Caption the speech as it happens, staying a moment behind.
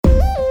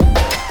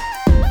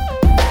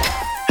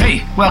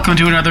Welcome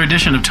to another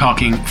edition of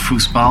Talking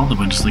Fußball, the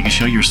Bundesliga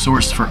show, your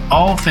source for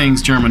all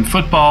things German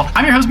football.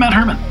 I'm your host, Matt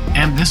Herman,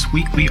 and this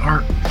week we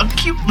are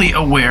acutely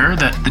aware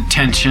that the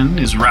tension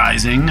is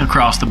rising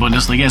across the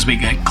Bundesliga as we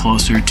get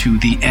closer to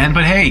the end.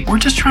 But hey, we're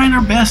just trying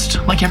our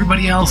best, like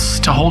everybody else,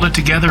 to hold it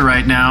together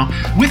right now.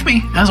 With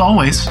me, as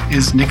always,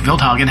 is Nick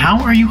Wildhagen. How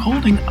are you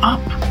holding up,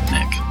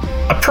 Nick?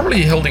 I'm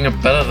probably holding up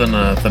better than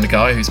a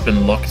guy who's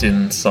been locked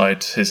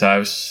inside his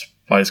house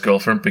by his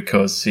girlfriend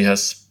because he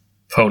has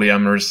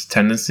polyamorous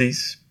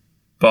tendencies,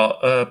 but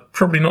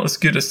probably not as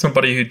good as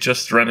somebody who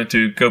just ran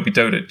into Gobi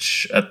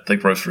Dodic at the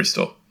grocery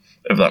store,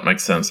 if that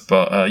makes sense.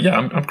 But yeah,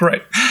 I'm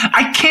great.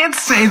 I can't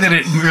say that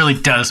it really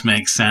does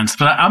make sense,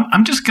 but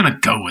I'm just going to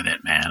go with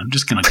it, man. I'm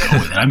just going to go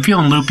with it. I'm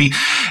feeling loopy.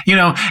 You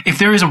know, if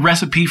there is a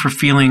recipe for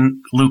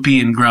feeling loopy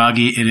and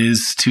groggy, it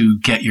is to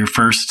get your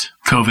first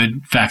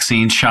COVID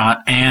vaccine shot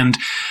and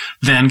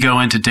then go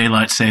into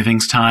daylight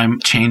savings time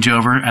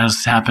changeover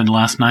as happened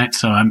last night.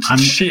 So I'm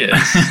Shit.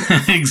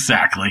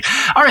 Exactly.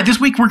 All right. This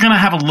week we're going to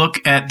have a look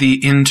at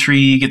the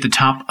intrigue at the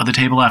top of the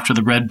table after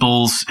the Red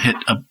Bulls hit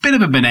a bit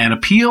of a banana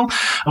peel.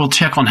 We'll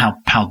check on how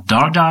Pal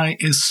Dardai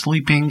is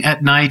sleeping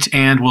at night,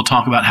 and we'll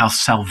talk about how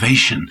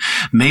salvation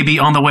may be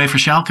on the way for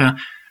Schalke,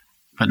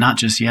 but not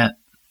just yet.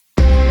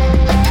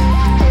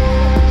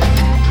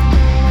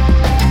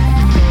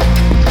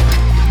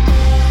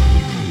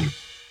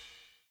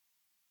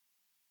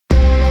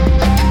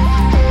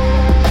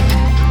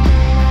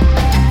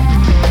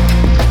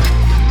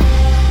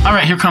 All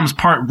right, here comes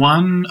part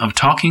one of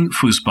Talking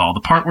Fußball,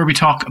 the part where we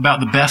talk about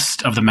the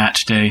best of the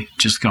match day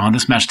just gone.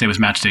 This match day was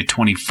match day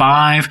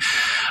 25.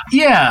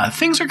 Yeah,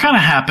 things are kind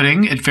of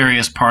happening at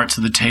various parts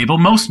of the table,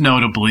 most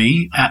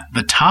notably at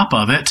the top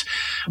of it,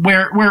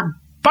 where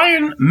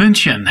Bayern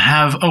München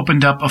have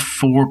opened up a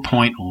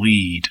 4-point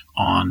lead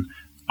on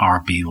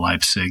RB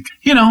Leipzig.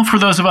 You know, for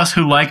those of us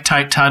who like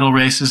tight title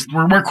races,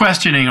 we're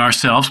questioning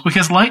ourselves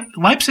because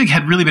Leipzig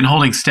had really been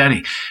holding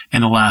steady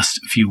in the last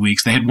few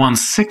weeks. They had won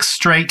 6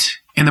 straight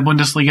in the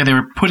Bundesliga. They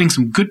were putting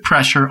some good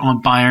pressure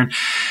on Bayern.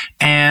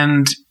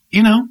 And,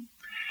 you know,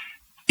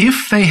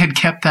 if they had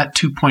kept that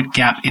 2-point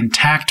gap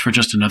intact for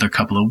just another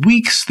couple of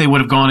weeks, they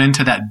would have gone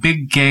into that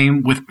big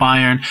game with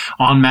Bayern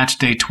on match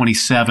day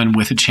 27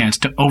 with a chance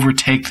to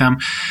overtake them.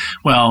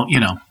 Well, you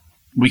know,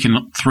 we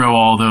can throw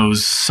all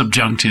those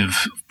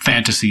subjunctive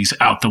fantasies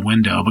out the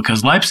window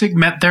because Leipzig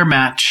met their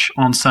match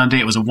on Sunday.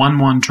 It was a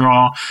 1-1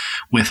 draw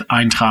with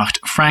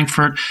Eintracht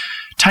Frankfurt.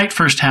 Tight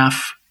first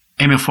half.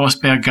 Emil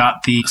Forsberg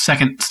got the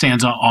second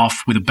stanza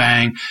off with a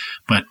bang,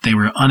 but they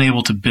were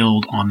unable to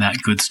build on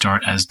that good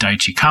start as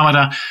Daichi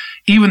Kamada.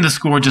 Even the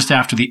score just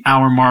after the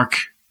hour mark,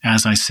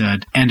 as I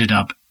said, ended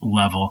up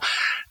level.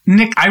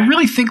 Nick, I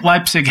really think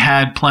Leipzig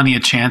had plenty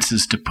of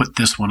chances to put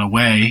this one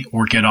away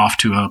or get off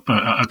to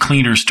a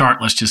cleaner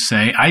start, let's just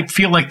say. I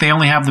feel like they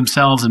only have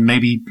themselves and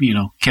maybe, you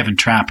know, Kevin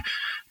Trapp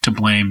to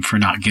blame for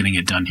not getting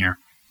it done here.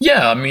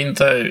 Yeah, I mean,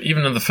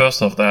 even in the first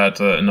half, they had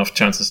enough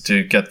chances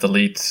to get the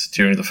lead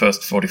during the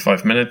first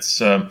 45 minutes.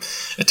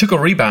 It took a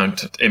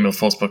rebound. Emil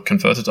Forsberg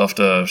converted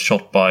after a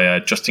shot by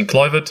Justin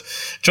Kluivert.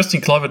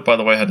 Justin Kluivert, by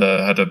the way, had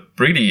a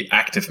really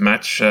active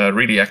match,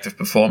 really active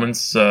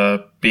performance,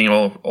 being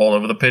all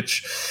over the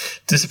pitch.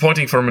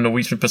 Disappointing from a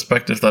Norwegian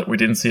perspective that we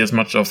didn't see as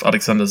much of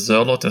Alexander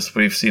Zerlot as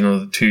we've seen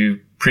on the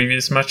 2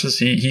 previous matches.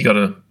 He got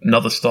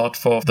another start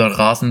for the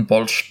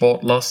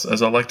Rasenballsportlers,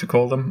 as I like to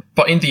call them.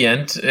 But in the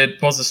end,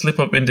 it was a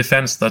slip-up in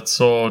defense that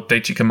saw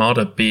Daichi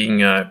Kamada being,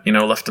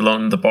 left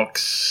alone in the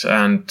box.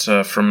 And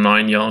from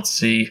 9 yards,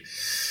 he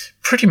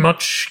pretty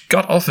much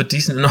got off a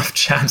decent enough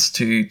chance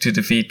to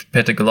defeat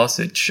Petr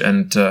Golasic.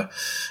 And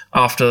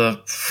after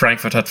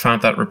Frankfurt had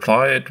found that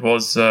reply, it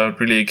was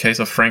really a case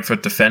of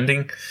Frankfurt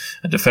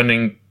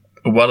defending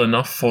well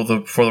enough for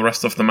the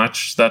rest of the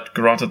match that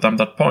granted them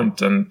that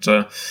point. And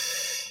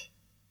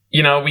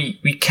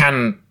we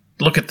can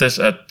look at this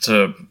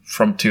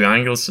from 2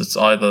 angles. It's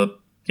either,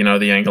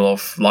 the angle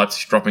of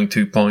Leipzig dropping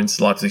 2 points.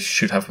 Leipzig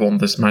should have won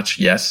this match,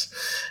 yes.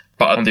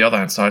 But on the other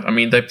hand side, I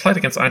mean, they played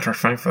against Eintracht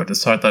Frankfurt, a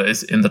side that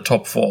is in the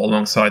top 4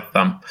 alongside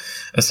them,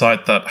 a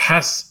side that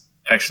has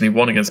actually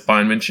won against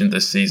Bayern München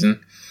this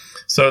season.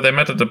 So they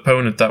met an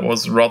opponent that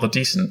was rather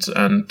decent.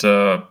 And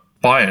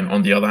Bayern,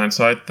 on the other hand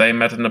side, they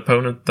met an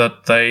opponent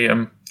that they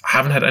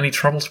haven't had any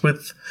troubles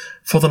with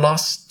for the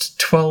last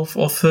 12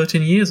 or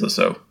 13 years or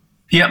so.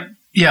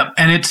 Yep.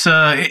 And it's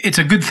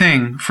a good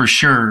thing for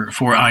sure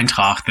for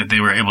Eintracht that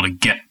they were able to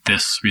get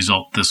this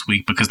result this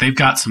week because they've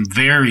got some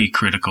very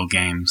critical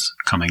games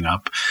coming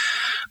up.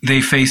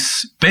 They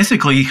face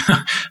basically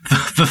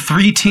the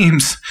 3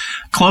 teams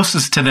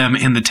closest to them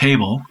in the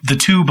table, the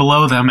 2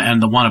 below them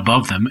and the 1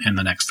 above them in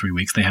the next 3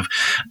 weeks. They have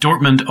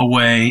Dortmund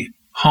away,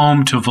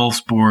 home to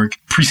Wolfsburg.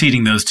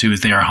 Preceding those 2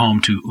 is they are home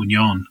to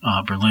Union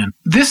Berlin.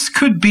 This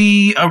could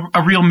be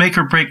a real make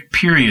or break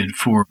period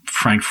for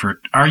Frankfurt.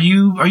 Are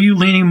you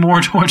leaning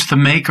more towards the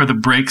make or the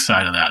break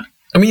side of that?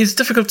 I mean, it's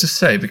difficult to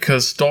say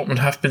because Dortmund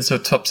have been so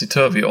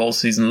topsy-turvy all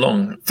season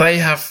long. They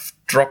have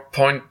dropped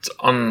point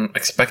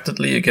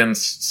unexpectedly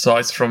against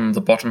sides from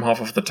the bottom half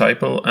of the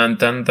table, and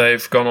then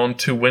they've gone on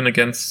to win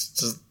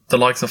against the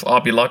likes of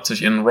RB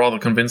Leipzig in rather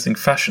convincing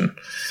fashion.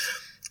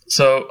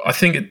 So I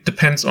think it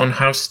depends on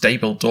how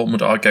stable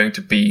Dortmund are going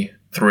to be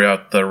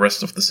throughout the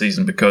rest of the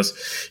season,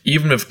 because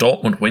even if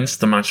Dortmund wins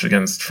the match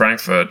against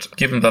Frankfurt,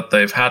 given that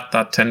they've had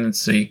that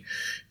tendency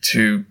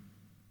to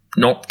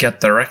not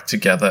get their act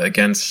together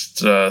against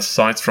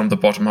sides from the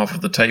bottom half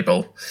of the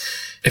table,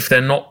 if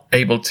they're not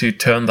able to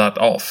turn that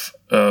off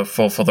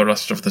for the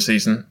rest of the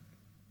season,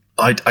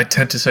 I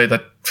tend to say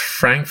that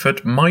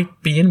Frankfurt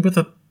might be in with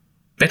a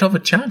bit of a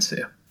chance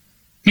here.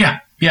 Yeah.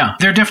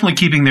 They're definitely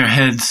keeping their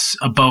heads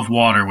above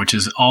water, which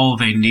is all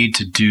they need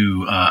to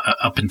do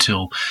up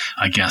until,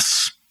 I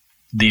guess,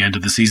 the end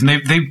of the season.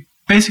 They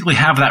basically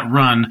have that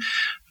run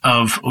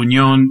of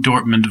Union,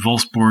 Dortmund,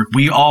 Wolfsburg.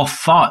 We all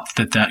thought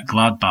that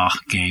Gladbach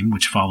game,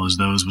 which follows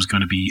those, was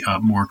going to be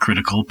more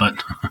critical,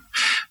 but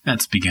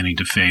that's beginning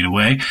to fade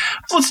away.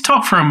 Let's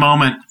talk for a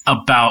moment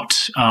about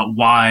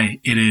why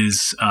it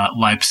is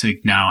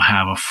Leipzig now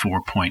have a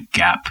 4-point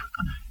gap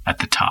at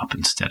the top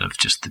instead of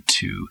just the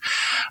 2.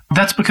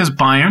 That's because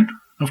Bayern,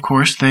 of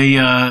course, they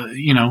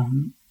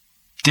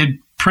did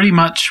pretty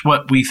much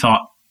what we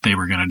thought they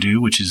were going to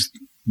do, which is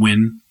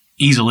win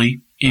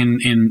easily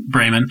in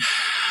Bremen.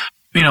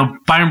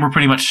 Bayern were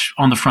pretty much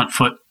on the front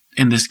foot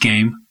in this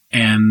game,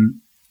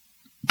 and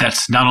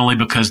that's not only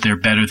because they're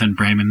better than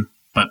Bremen,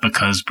 but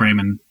because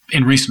Bremen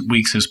in recent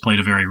weeks has played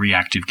a very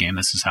reactive game.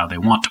 This is how they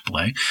want to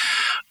play.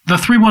 The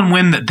 3-1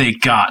 win that they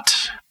got,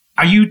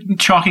 are you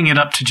chalking it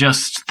up to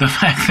just the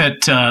fact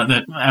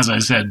that, as I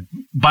said,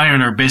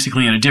 Bayern are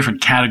basically in a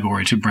different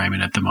category to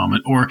Bremen at the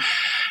moment? Or,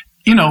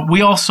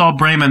 we all saw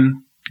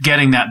Bremen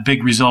getting that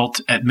big result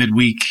at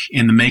midweek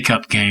in the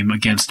makeup game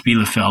against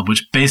Bielefeld,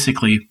 which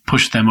basically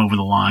pushed them over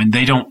the line.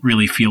 They don't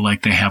really feel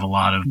like they have a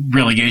lot of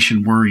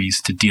relegation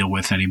worries to deal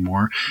with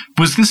anymore.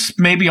 Was this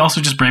maybe also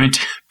just Bremen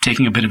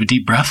taking a bit of a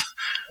deep breath?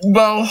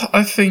 Well,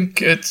 I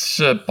think it's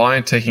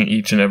Bayern taking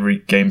each and every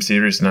game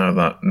serious now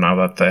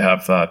that they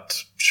have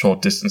that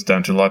short distance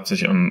down to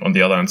Leipzig on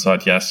the other hand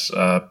side. Yes,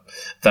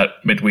 that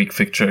midweek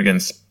fixture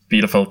against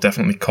Bielefeld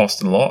definitely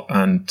cost a lot,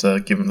 and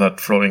given that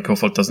Florian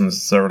Kohfeldt doesn't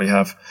necessarily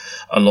have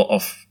a lot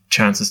of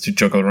chances to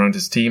juggle around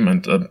his team,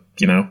 and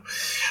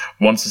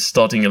once the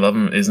starting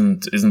 11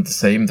 isn't the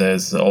same,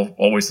 there's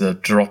always a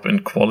drop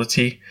in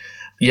quality.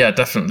 Yeah,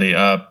 definitely.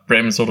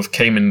 Bremen sort of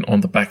came in on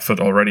the back foot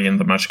already in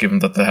the match, given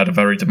that they had a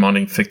very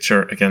demanding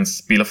fixture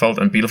against Bielefeld,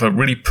 and Bielefeld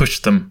really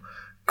pushed them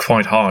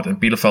quite hard, and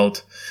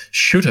Bielefeld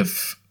should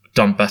have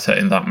done better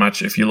in that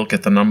match. If you look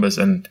at the numbers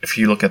and if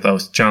you look at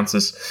those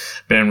chances,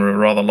 Bayern were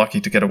rather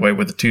lucky to get away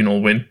with a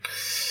 2-0 win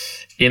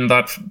in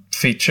that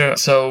feature.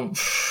 So,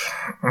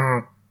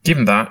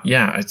 given that,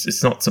 yeah,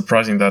 it's not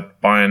surprising that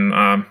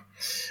Bayern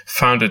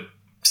found a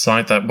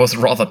side that was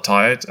rather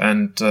tired.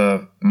 And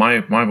my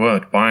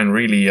word, Bayern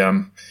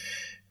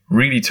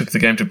really took the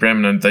game to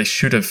Bremen, and they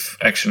should have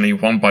actually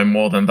won by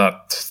more than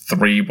that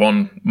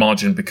 3-1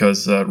 margin,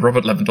 because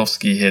Robert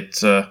Lewandowski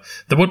hit the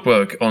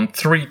woodwork on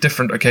 3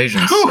 different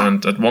occasions.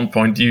 And at one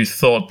point you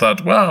thought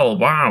that, well,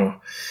 wow,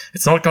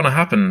 it's not going to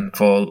happen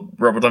for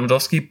Robert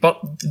Lewandowski.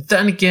 But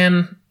then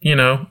again,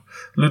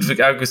 Ludwig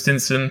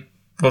Augustinsson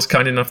was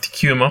kind enough to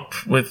cue him up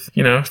with,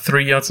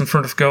 3 yards in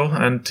front of goal,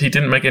 and he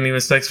didn't make any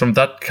mistakes from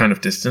that kind of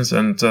distance,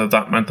 and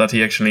that meant that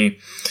he actually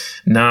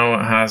now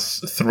has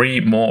 3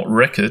 more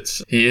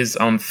records. He is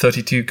on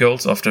 32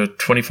 goals after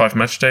 25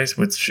 match days,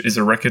 which is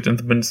a record in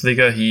the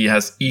Bundesliga. He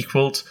has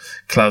equaled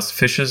Klaus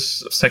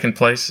Fischer's second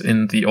place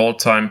in the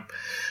all-time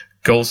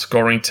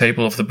goal-scoring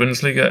table of the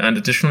Bundesliga, and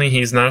additionally,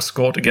 he's now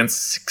scored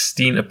against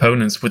 16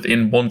 opponents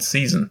within one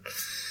season,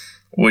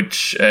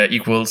 which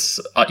equals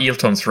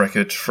Ailton's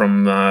record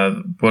from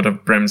Werder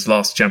Bremen's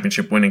last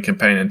championship winning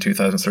campaign in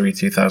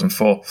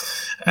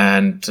 2003-2004.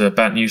 And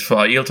bad news for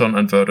Ailton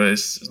and Werder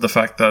is the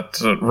fact that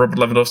Robert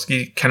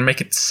Lewandowski can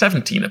make it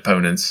 17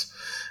 opponents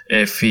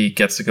if he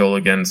gets a goal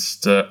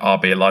against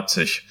RB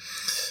Leipzig.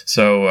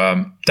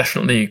 So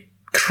definitely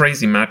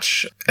crazy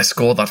match, a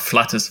score that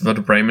flatters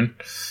Werder Bremen.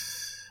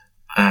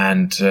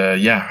 And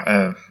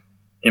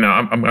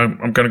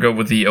I'm going to go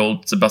with the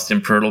old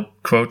Sebastian Prödl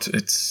quote.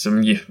 It's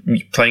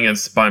playing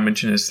against Bayern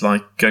München is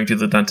like going to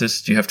the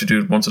dentist. You have to do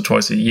it once or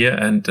twice a year,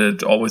 and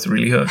it always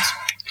really hurts.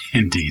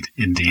 Indeed.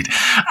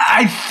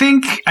 I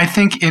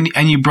think,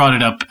 and you brought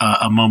it up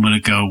a moment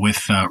ago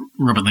with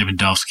Robert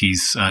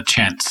Lewandowski's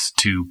chance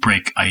to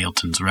break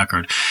Ailton's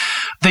record.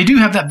 They do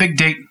have that big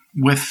date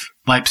with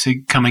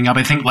Leipzig coming up.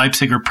 I think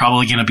Leipzig are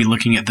probably going to be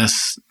looking at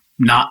this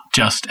not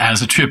just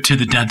as a trip to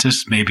the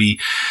dentist. Maybe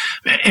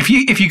if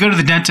you go to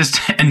the dentist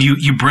and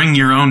you bring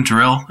your own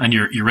drill and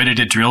you're ready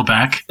to drill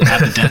back at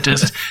the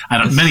dentist.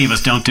 Many of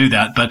us don't do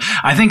that, but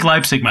I think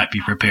Leipzig might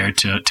be prepared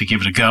to give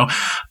it a go.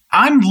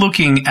 I'm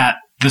looking at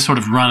the sort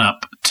of run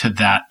up to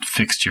that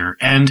fixture,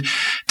 and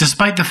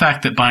despite the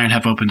fact that Bayern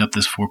have opened up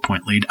this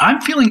 4-point lead, I'm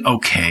feeling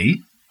okay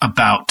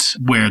about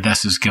where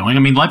this is going. I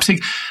mean,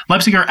 Leipzig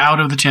are out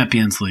of the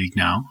Champions League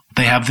now.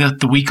 They have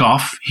the week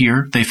off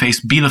here. They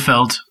face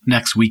Bielefeld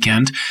next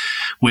weekend,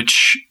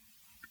 which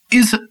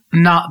is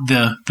not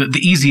the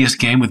easiest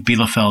game, with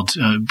Bielefeld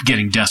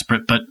getting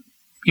desperate, but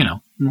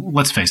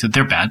let's face it,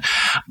 they're bad.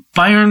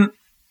 Bayern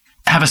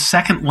have a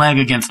second leg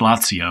against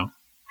Lazio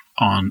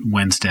on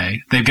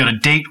Wednesday. They've got a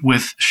date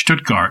with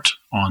Stuttgart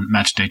on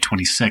match day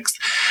 26th.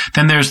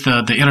 Then there's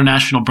the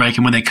international break,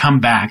 and when they come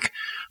back,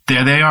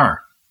 there they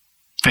are,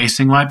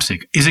 facing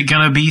Leipzig. Is it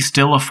going to be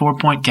still a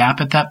 4-point gap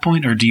at that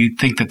point, or do you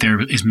think that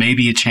there is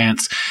maybe a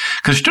chance?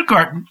 Because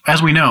Stuttgart,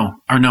 as we know,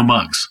 are no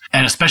mugs,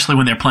 and especially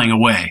when they're playing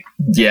away.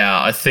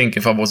 Yeah, I think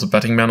if I was a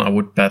betting man, I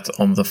would bet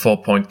on the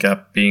 4-point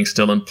gap being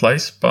still in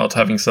place. But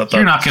having said that,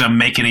 you're not going to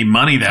make any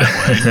money that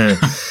way.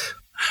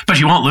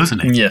 But you won't lose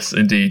any. Yes,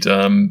 indeed.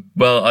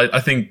 Well, I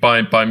think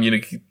Bayern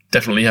Munich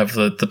definitely have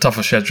the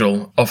tougher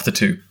schedule of the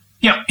two.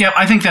 Yeah.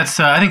 I think that's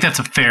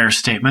a fair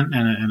statement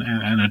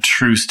and a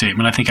true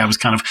statement. I think I was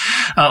kind of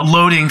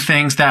loading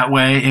things that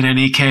way in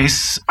any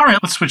case. All right,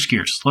 let's switch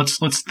gears.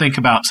 Let's think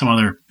about some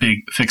other big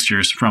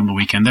fixtures from the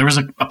weekend. There was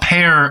a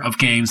pair of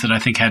games that I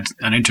think had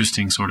an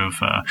interesting sort of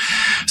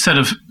set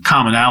of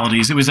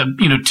commonalities. It was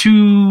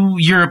two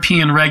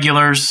European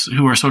regulars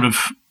who are sort of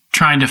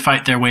trying to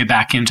fight their way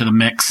back into the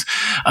mix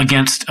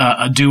against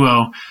a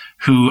duo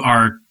who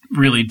are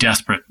really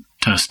desperate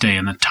to stay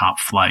in the top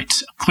flight.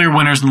 Clear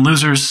winners and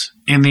losers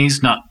in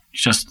these, not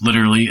just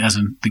literally as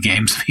in the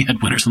games we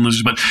had winners and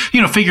losers, but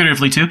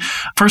figuratively too.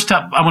 First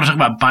up, I want to talk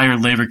about Bayer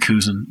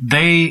Leverkusen.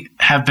 They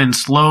have been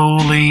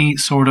slowly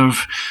sort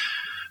of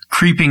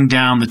creeping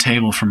down the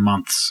table for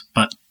months,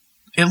 but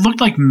it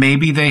looked like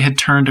maybe they had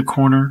turned a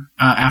corner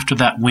after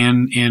that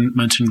win in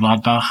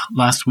Mönchengladbach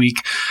last week.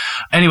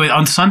 Anyway,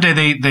 on Sunday,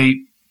 they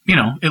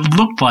it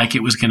looked like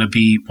it was going to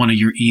be one of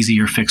your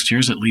easier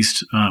fixtures, at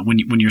least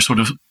when you're sort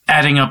of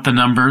adding up the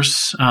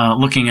numbers,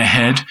 looking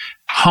ahead.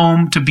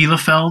 Home to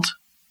Bielefeld,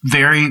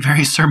 very,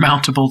 very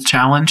surmountable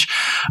challenge.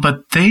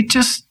 But they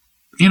just,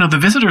 the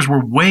visitors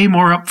were way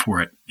more up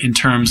for it in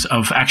terms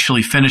of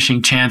actually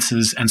finishing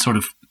chances and sort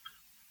of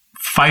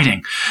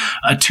fighting.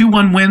 A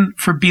 2-1 win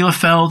for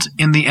Bielefeld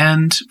in the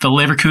end. The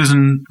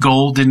Leverkusen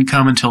goal didn't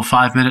come until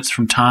 5 minutes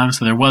from time,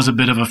 so there was a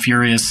bit of a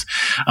furious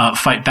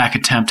fight-back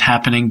attempt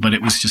happening, but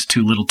it was just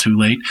too little too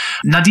late.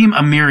 Nadim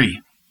Amiri,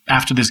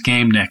 after this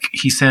game, Nick,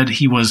 he said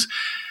he was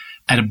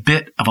at a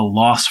bit of a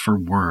loss for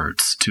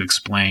words to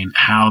explain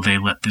how they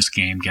let this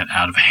game get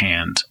out of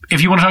hand.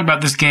 If you want to talk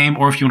about this game,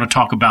 or if you want to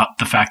talk about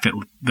the fact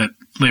that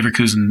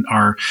Leverkusen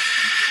are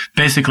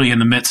basically in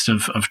the midst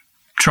of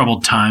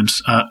troubled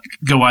times,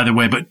 go either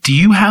way. But do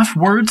you have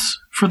words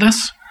for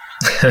this?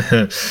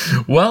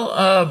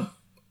 Well,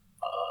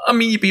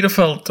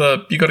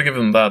 Bielefeld, you got to give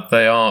them that.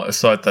 They are a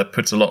side that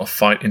puts a lot of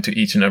fight into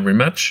each and every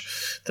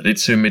match. The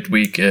Itzu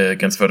midweek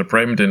against Werder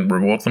Bremen didn't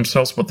reward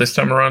themselves, but this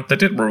time around they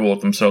did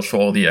reward themselves for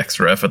all the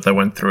extra effort they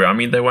went through. I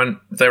mean,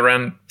 they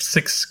ran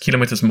 6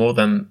 kilometers more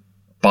than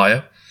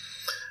Bayer,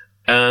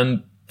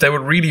 and they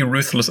were really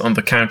ruthless on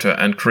the counter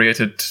and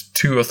created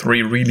 2 or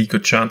 3 really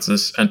good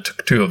chances and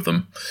took 2 of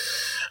them.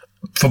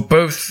 For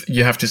both,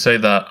 you have to say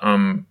that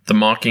the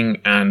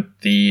marking and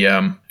the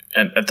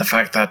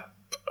fact that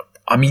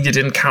Arminia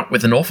didn't count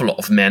with an awful lot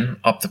of men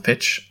up the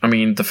pitch. I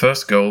mean, the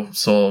first goal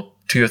saw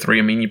 2 or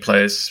 3 Arminia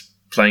players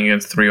playing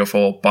against 3 or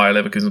 4 Bayer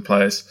Leverkusen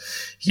players,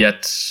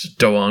 yet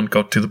Doan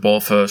got to the ball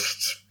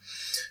first.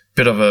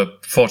 Bit of a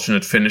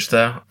fortunate finish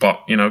there,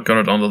 but, got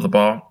it under the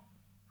bar.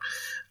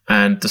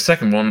 And the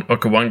second one,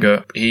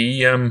 Okawanga,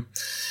 he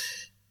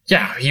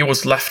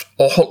was left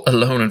all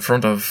alone in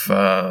front of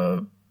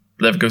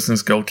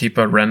Leverkusen's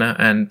goalkeeper, Renner,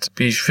 and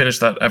he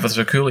finished that ever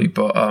so coolly.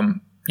 But,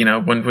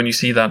 when you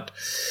see that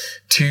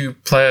 2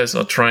 players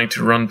are trying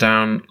to run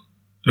down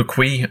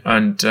Luqui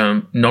and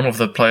none of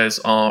the players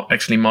are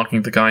actually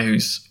marking the guy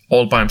who's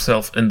all by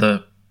himself in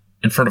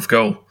front of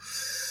goal,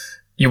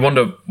 you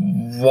wonder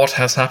what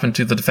has happened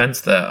to the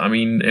defense there. I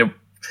mean,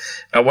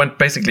 it went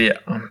basically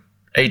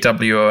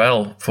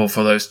AWOL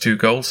for those 2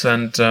 goals.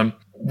 And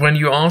when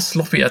you are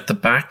sloppy at the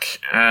back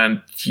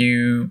and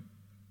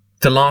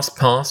the last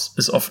pass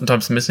is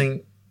oftentimes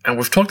missing, and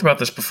we've talked about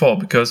this before,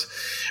 because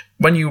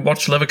when you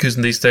watch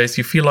Leverkusen these days,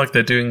 you feel like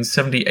they're doing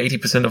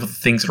 70-80% of the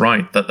things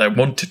right that they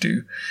want to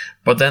do.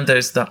 But then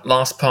there's that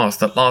last pass,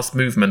 that last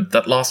movement,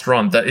 that last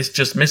run that is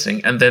just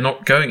missing, and they're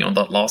not going on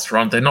that last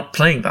run. They're not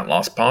playing that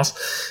last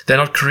pass. They're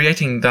not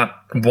creating that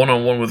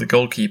one-on-one with the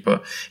goalkeeper.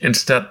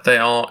 Instead, they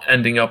are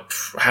ending up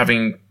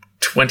having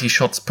 20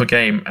 shots per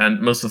game,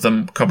 and most of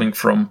them coming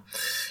from,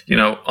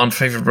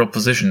 unfavorable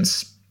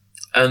positions.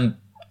 And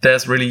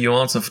there's really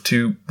your answer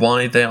to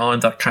why they are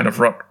in that kind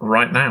of rut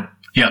right now.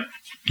 Yep.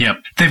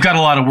 They've got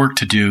a lot of work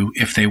to do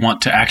if they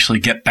want to actually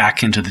get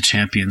back into the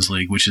Champions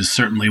League, which is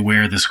certainly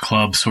where this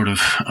club sort of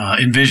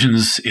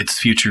envisions its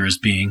future as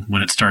being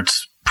when it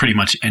starts pretty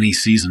much any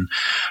season.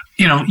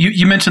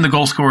 You mentioned the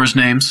goal scorers'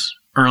 names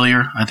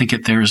earlier. I think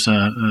there's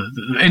an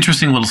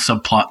interesting little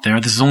subplot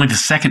there. This is only the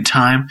second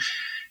time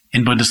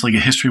in Bundesliga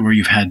history where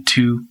you've had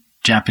 2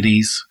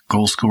 Japanese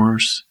goal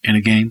scorers in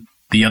a game.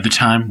 The other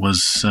time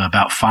was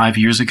about 5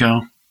 years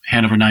ago,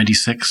 Hannover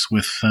 96,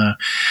 with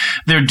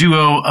their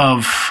duo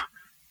of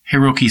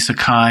Hiroki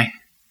Sakai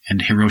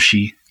and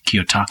Hiroshi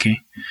Kiyotake.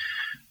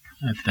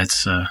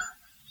 That's a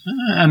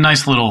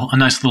nice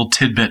little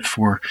tidbit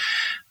for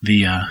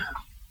the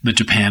the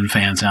Japan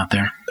fans out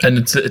there. And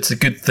it's a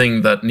good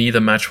thing that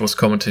neither match was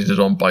commentated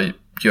on by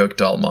Jörg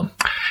Dahlmann.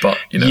 But,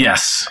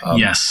 yes,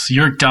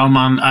 Jörg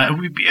Dahlmann.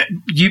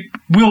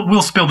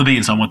 We'll spill the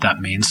beans on what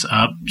that means.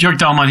 Jörg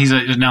Dahlmann, he's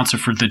an announcer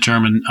for the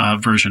German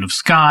version of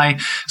Sky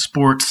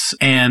Sports,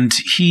 and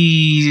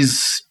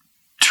he's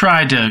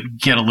tried to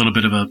get a little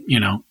bit of a,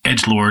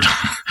 edgelord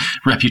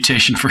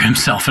reputation for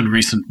himself in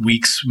recent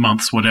weeks,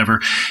 months,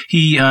 whatever.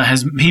 He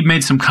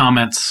made some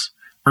comments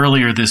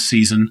earlier this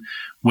season,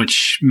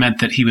 which meant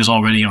that he was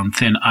already on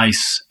thin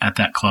ice at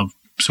that club,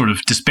 sort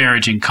of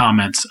disparaging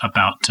comments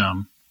about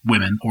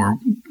women, or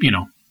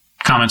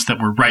comments that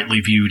were rightly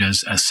viewed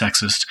as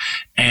sexist.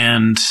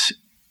 And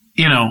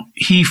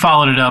he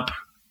followed it up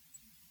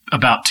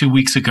about 2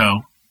 weeks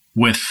ago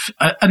with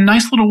a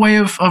nice little way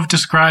of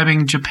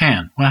describing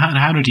Japan. Well,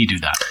 how did he do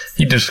that?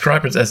 He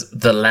described it as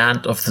the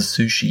land of the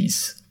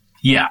sushis.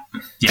 Yeah.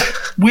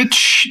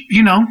 Which,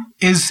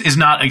 is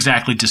not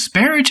exactly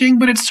disparaging,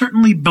 but it's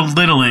certainly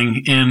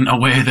belittling in a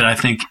way that I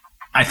think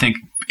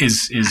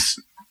is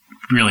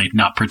really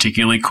not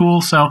particularly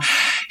cool. So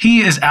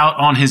he is out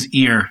on his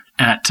ear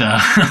at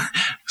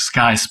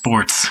Sky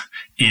Sports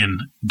in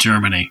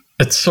Germany.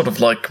 It's sort of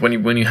like when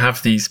you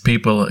have these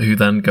people who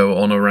then go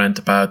on a rant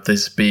about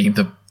this being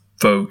the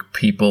Vogue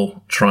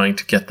people trying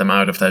to get them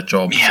out of their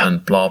jobs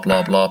and blah,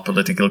 blah, blah,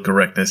 political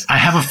correctness. I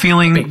have a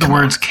feeling the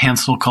words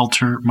cancel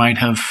culture might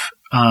have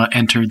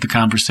entered the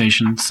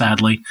conversation,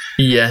 sadly.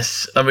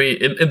 Yes. I mean,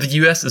 in the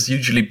US, it's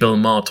usually Bill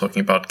Maher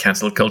talking about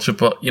cancel culture.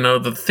 But,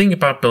 the thing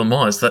about Bill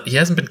Maher is that he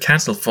hasn't been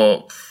cancelled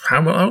for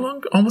how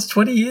long? Almost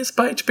 20 years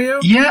by HBO?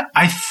 Yeah,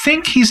 I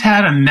think he's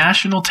had a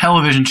national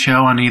television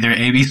show on either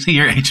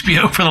ABC or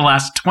HBO for the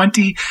last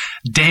 20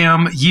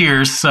 damn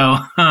years. So,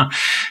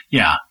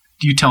 yeah.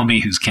 You tell me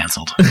who's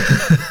cancelled.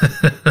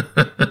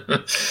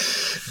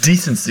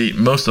 Decency,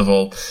 most of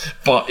all.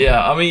 But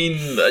yeah, I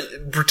mean,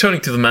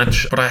 returning to the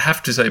match, what I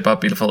have to say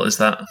about Bielefeld is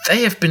that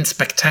they have been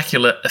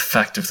spectacular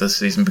effective this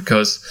season,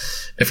 because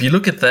if you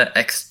look at their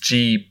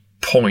XG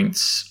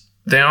points,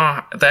 they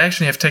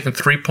actually have taken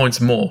 3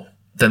 points more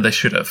than they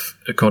should have,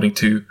 according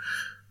to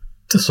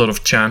the sort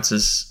of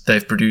chances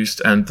they've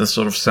produced and the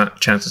sort of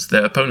chances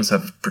their opponents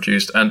have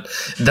produced. And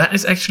that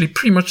is actually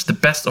pretty much the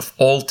best of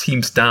all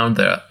teams down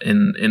there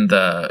in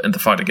the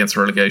fight against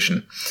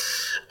relegation.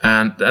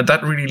 And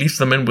that really leaves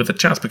them in with a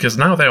chance, because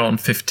now they're on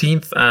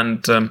 15th,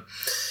 and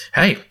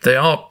they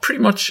are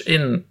pretty much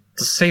in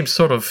the same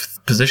sort of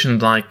position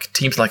like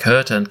teams like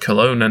Hertha and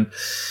Cologne. And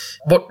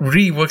what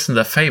really works in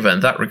their favor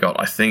in that regard,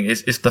 I think,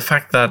 is the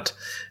fact that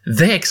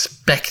they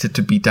expected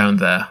to be down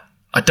there.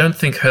 I don't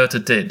think Hertha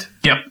did.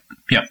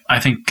 Yep, I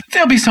think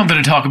there'll be something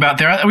to talk about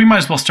there. We might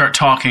as well start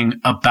talking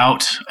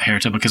about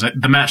Hertha, because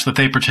the match that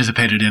they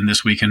participated in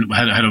this weekend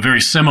had a very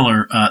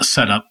similar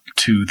setup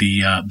to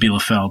the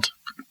Bielefeld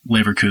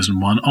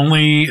Leverkusen one,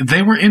 only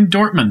they were in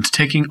Dortmund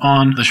taking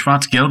on the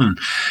Schwarz-Gelben.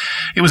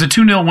 It was a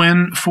 2-0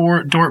 win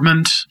for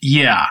Dortmund.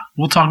 Yeah,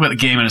 we'll talk about the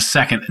game in a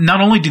second.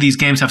 Not only do these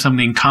games have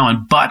something in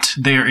common, but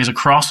there is a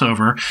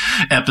crossover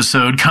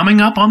episode coming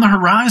up on the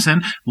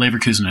horizon.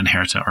 Leverkusen and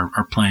Hertha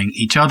are playing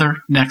each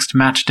other next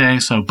match day,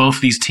 so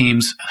both these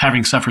teams,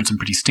 having suffered some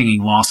pretty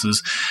stinging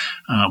losses,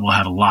 will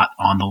have a lot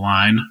on the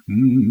line.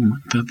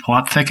 The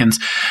plot thickens.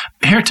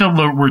 Hertha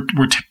were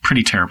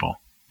pretty terrible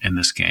in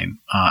this game,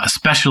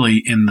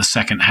 especially in the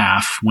second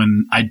half,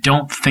 when I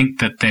don't think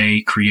that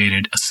they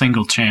created a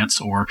single chance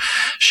or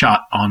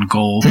shot on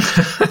goal.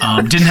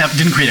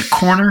 Didn't create a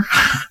corner.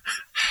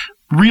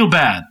 Real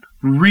bad.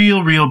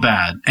 Real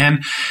bad.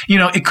 And,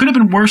 it could have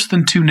been worse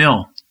than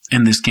 2-0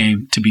 in this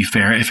game, to be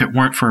fair, if it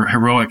weren't for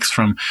heroics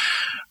from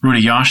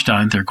Rune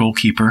Jarstein, their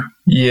goalkeeper.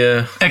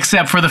 Yeah.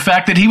 Except for the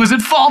fact that he was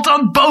at fault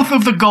on both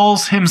of the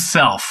goals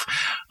himself.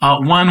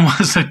 One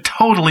was a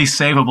totally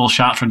savable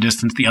shot from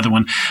distance. The other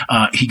one,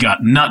 he got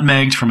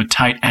nutmegged from a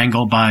tight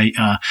angle by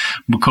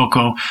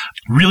Moukoko.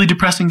 Really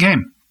depressing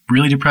game,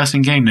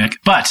 Nick.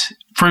 But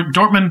for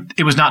Dortmund,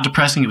 it was not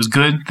depressing. It was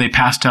good. They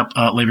passed up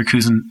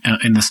Leverkusen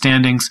in the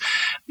standings.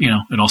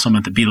 It also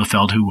meant that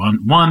Bielefeld, who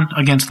won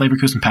against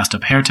Leverkusen, passed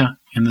up Hertha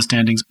in the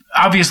standings.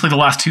 Obviously, the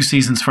last 2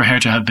 seasons for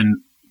Hertha have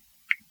been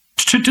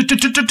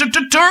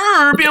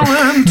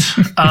turbulent.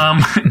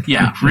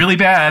 Yeah, really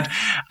bad.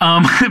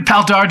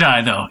 Pal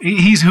Dardai, though,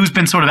 who's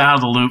been sort of out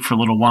of the loop for a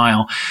little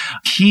while.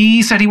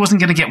 He said he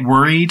wasn't going to get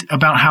worried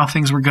about how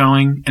things were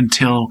going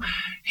until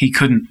he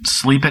couldn't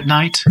sleep at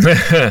night.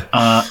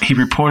 He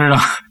reported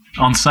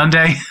on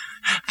Sunday,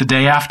 the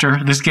day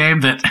after this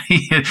game, that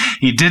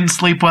he didn't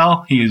sleep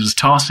well. He was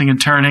tossing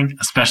and turning,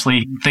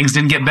 especially things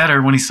didn't get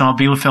better when he saw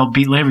Bielefeld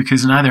beat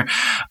Leverkusen either.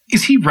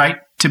 Is he right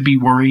to be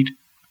worried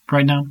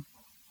right now?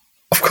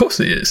 Of course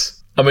he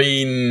is. I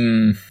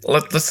mean,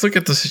 let's look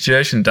at the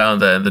situation down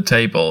there in the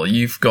table.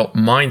 You've got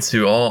Mainz,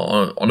 who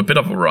are on a bit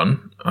of a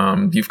run.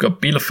 You've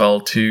got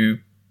Bielefeld, who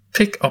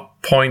pick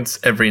up points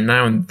every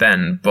now and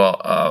then,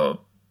 but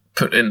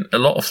put in a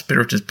lot of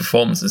spirited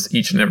performances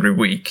each and every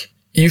week.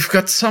 You've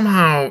got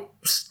somehow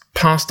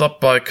passed up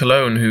by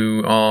Cologne,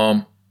 who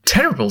are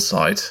terrible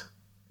side.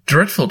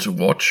 dreadful to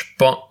watch,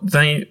 but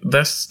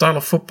their style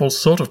of football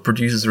sort of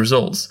produces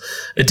results.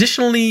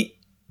 Additionally,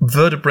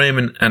 Werder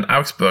Bremen and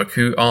Augsburg,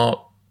 who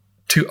are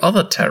two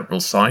other terrible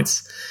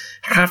sides,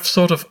 have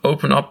sort of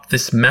opened up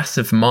this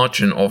massive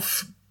margin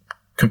of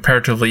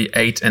comparatively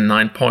 8 and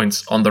 9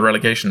 points on the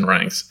relegation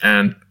ranks,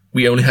 and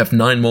we only have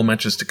 9 more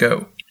matches to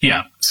go.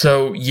 Yeah.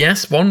 So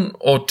yes, one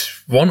or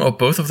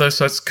both of those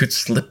sides could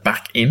slip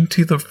back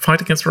into the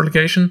fight against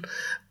relegation,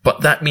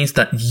 but that means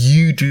that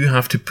you do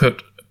have to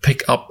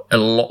pick up a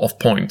lot of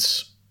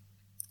points,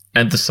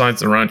 and the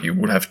sides around you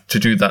would have to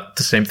do the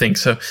same thing.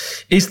 So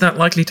is that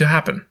likely to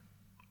happen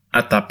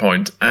at that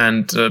point?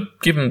 And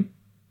given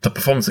the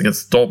performance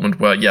against Dortmund,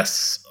 where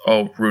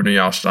Rune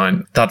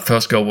Jahrstein, that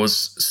first goal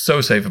was so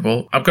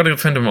savable. I've got to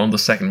defend him on the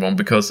second one,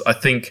 because I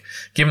think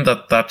given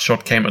that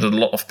shot came at a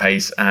lot of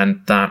pace,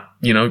 and that,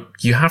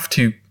 you have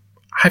to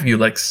have your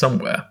legs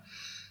somewhere.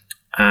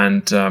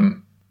 And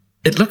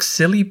it looks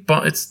silly,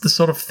 but it's the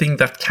sort of thing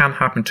that can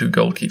happen to a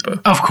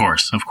goalkeeper. Of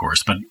course.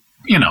 But,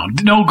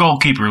 no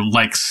goalkeeper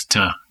likes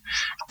to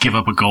give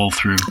up a goal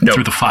through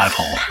the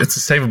 5-hole. It's a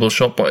savable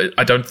shot, but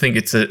I don't think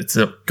it's a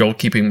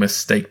goalkeeping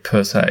mistake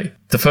per se.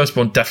 The first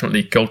one,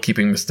 definitely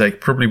goalkeeping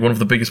mistake, probably one of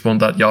the biggest one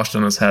that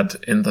Jahrstein has had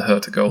in the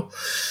Hertha goal.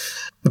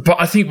 But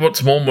I think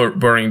what's more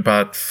worrying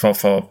about for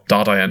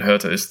Dardai and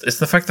Hertha is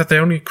the fact that they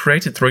only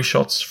created 3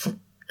 shots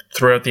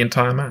throughout the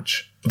entire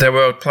match. They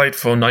were played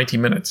for 90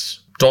 minutes.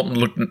 Dortmund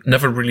looked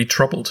never really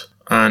troubled.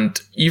 And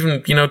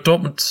even,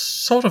 Dortmund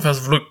sort of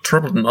has looked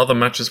troubled in other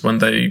matches when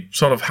they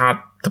sort of had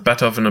the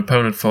better of an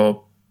opponent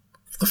for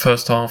the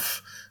first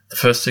half, the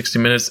first 60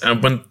 minutes.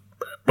 And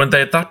when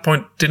they at that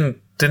point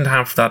didn't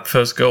have that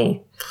first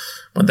goal,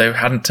 when they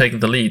hadn't taken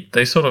the lead,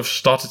 they sort of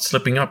started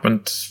slipping up,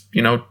 and,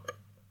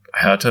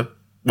 Hertha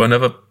were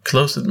never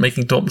close at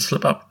making Dortmund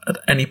slip up at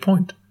any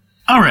point.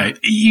 All right.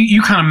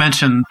 You kind of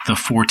mentioned the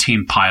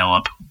 4-team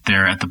pile-up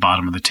there at the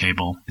bottom of the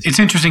table. It's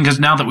interesting because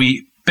now that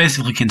we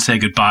basically can say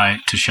goodbye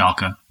to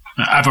Schalke,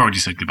 I've already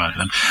said goodbye to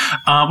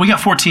them. We got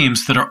 4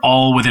 teams that are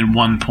all within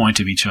 1 point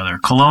of each other.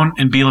 Cologne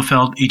and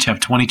Bielefeld each have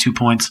 22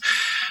 points.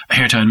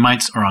 Hertha and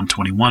Mainz are on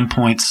 21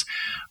 points.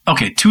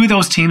 Okay, 2 of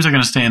those teams are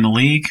going to stay in the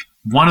league.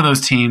 One of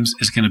those teams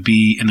is going to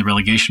be in the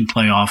relegation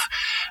playoff,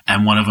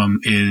 and one of them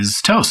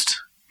is toast.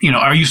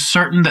 Are you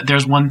certain that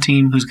there's one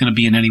team who's going to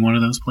be in any one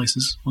of those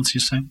places, let's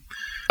just say?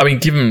 I mean,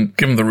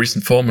 given the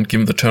recent form and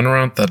given the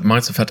turnaround that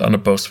Mainz have had under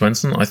Bo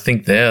Svensson, I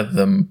think they're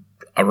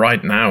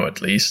right now,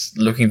 at least,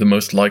 looking the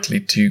most likely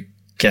to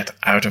get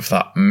out of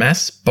that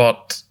mess.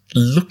 But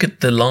look at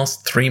the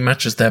last 3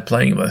 matches they're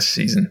playing this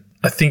season.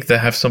 I think they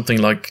have something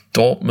like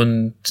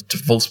Dortmund,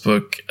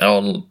 Wolfsburg,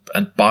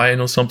 and Bayern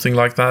or something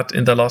like that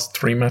in their last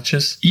 3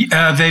 matches.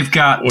 Yeah, they've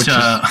got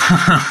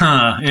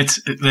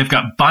they've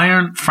got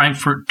Bayern,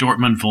 Frankfurt,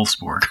 Dortmund,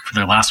 Wolfsburg for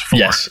their last 4.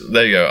 Yes,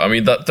 there you go. I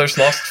mean, those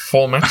last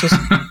 4 matches.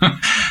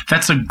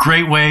 That's a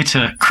great way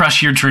to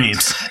crush your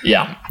dreams.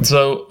 Yeah.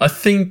 So I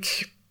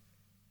think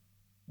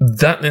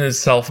that in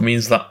itself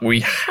means that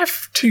we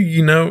have to,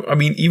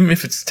 even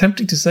if it's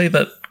tempting to say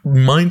that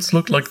Mainz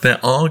look like they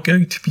are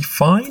going to be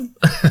fine,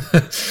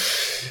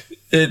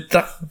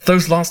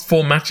 those last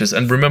 4 matches,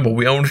 and remember,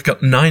 we only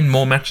got 9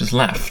 more matches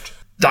left.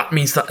 That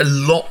means that a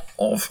lot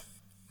of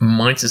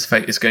Mainz's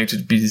fate is going to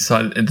be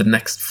decided in the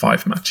next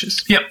 5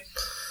 matches. Yep.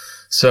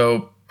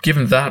 So,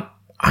 given that,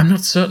 I'm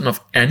not certain of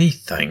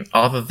anything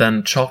other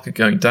than Schalke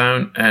going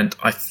down, and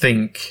I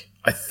think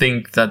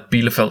that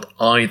Bielefeld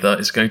either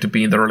is going to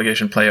be in the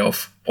relegation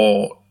playoff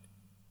or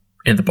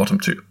in the bottom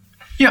 2.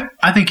 Yeah,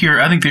 I think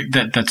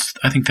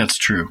that's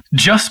true.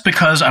 Just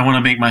because I want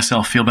to make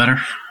myself feel better,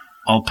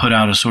 I'll put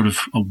out a sort of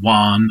a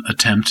wan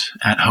attempt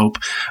at hope.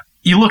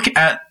 You look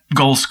at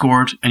goals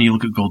scored and you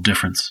look at goal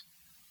difference.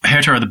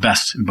 Hertha are the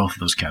best in both of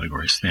those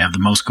categories. They have the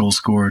most goals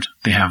scored.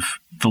 They have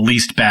the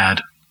least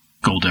bad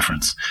goal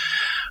difference.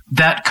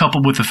 That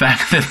coupled with the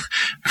fact that,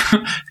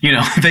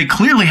 they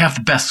clearly have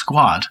the best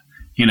squad.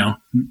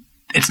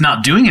 It's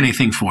not doing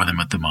anything for them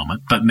at the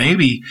moment, but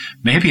maybe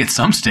at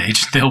some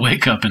stage they'll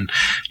wake up and,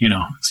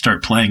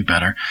 start playing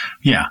better.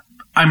 Yeah,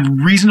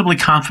 I'm reasonably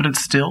confident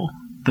still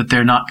that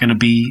they're not going to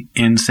be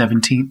in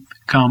 17th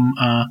come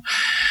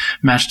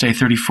match day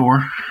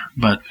 34,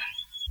 but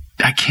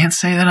I can't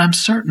say that I'm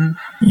certain.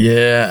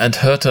 Yeah, and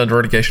Hertha and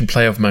relegation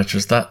playoff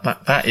matches,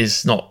 that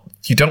is not,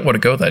 you don't want to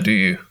go there, do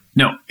you?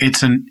 No,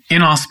 it's an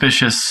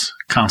inauspicious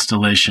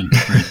constellation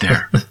right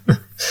there.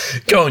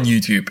 Go on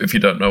YouTube if you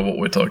don't know what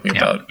we're talking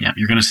about. Yeah,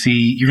 you're gonna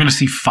see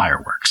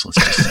fireworks. Let's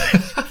just say.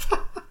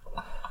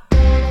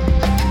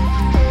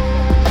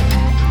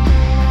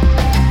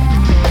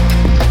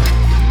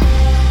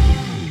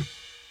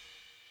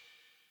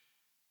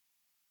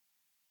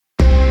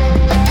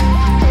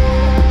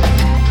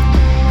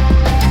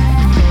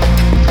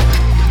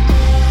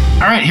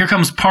 here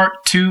comes part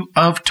 2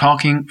 of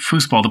Talking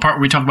Foosball, the part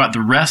where we talk about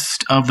the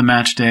rest of the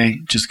match day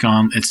just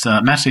gone. It's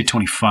match day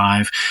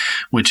 25,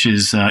 which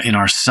is in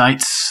our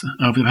sights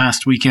over the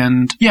past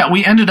weekend. Yeah,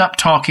 we ended up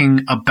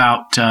talking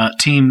about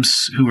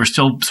teams who are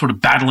still sort of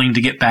battling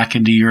to get back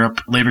into Europe.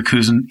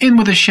 Leverkusen in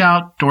with a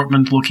shout.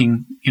 Dortmund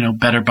looking,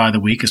 better by the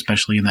week,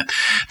 especially in that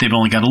they've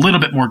only got a little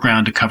bit more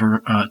ground to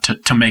cover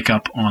to make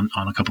up on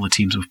a couple of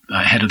teams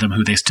ahead of them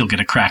who they still get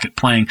a crack at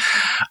playing.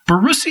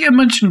 Borussia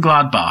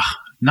Mönchengladbach,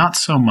 not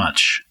so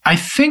much. I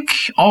think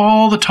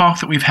all the talk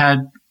that we've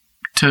had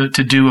to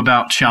do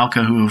about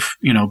Schalke, who have,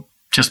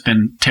 just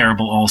been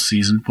terrible all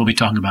season. We'll be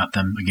talking about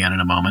them again in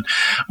a moment.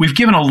 We've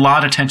given a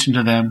lot of attention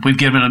to them. We've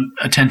given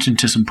attention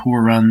to some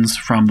poor runs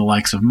from the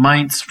likes of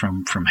Mainz,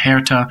 from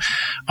Hertha,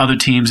 other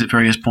teams at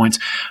various points.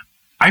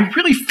 I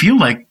really feel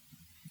like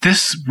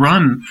this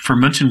run for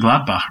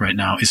Mönchengladbach right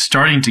now is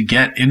starting to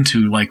get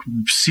into like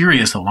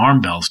serious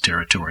alarm bells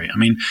territory. I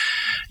mean,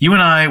 you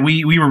and I,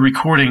 we were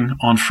recording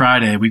on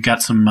Friday. We've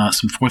got some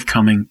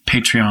forthcoming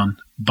Patreon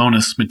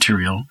bonus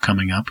material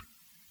coming up.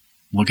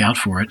 Look out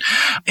for it.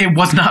 It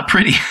was not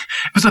pretty.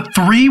 It was a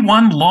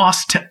 3-1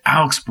 loss to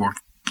Augsburg.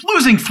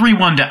 Losing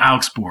 3-1 to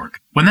Augsburg.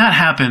 When that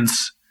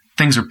happens,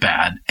 things are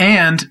bad.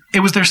 And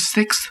it was their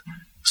 6th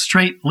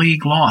straight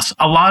league loss.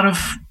 A lot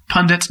of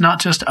pundits,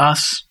 not just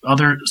us,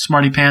 other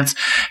smarty pants,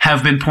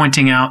 have been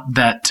pointing out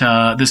that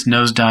this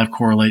nosedive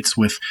correlates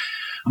with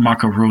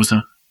Marco Rose,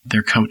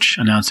 their coach,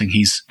 announcing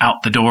he's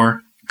out the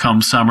door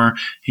come summer.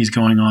 He's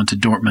going on to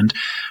Dortmund.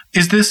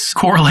 Is this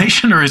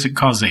correlation or is it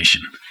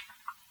causation?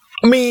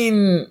 I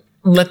mean,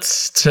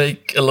 let's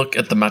take a look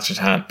at the match at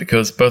hand,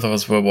 because both of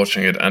us were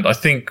watching it, and I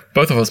think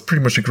both of us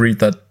pretty much agreed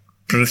that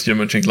Borussia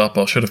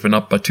Mönchengladbach should have been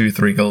up by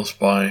 2-3 goals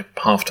by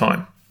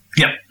half-time.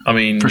 Yep, I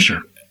mean, for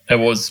sure. It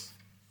was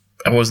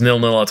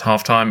 0-0 at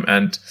half-time,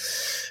 and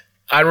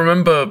I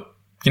remember,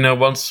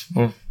 once,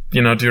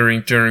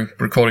 during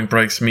recording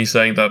breaks, me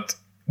saying that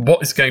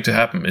what is going to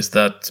happen is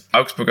that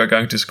Augsburg are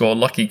going to score a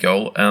lucky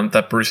goal, and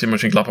that Borussia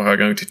Mönchengladbach are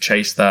going to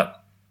chase that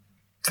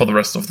for the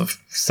rest of the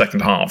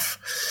second half.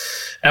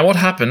 And what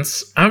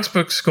happens?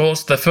 Augsburg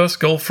scores their first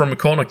goal from a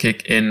corner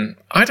kick in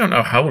I don't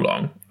know how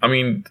long. I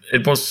mean,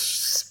 it was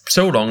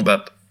so long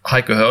that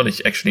Heiko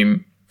Herrlich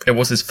actually, it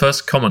was his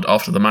first comment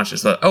after the match,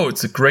 is that,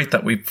 it's great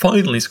that we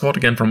finally scored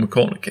again from a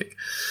corner kick.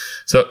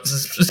 So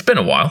it's been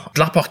a while.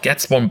 Gladbach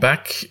gets one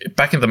back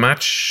in the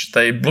match.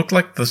 They look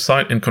like the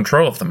side in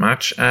control of the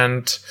match,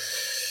 and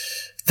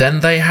then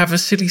they have a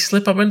silly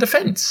slip-up in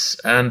defense.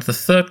 And the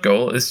third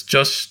goal is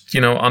just,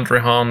 Andre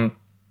Hahn,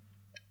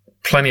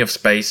 plenty of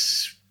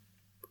space,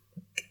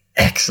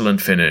 excellent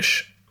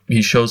finish.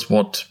 He shows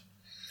what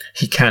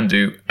he can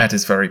do at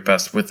his very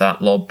best with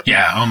that lob.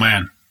 Yeah, oh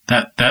man,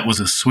 that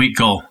was a sweet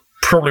goal.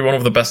 Probably one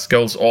of the best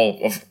goals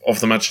of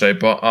the match day.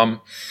 But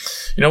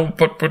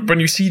but when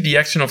you see the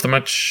action of the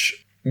match,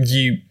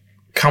 you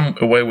come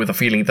away with a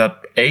feeling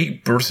that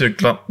Borussia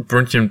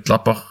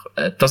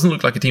Mönchengladbach doesn't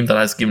look like a team that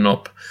has given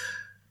up.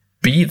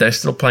 B, they're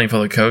still playing for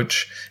the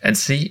coach, and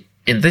C,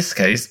 in this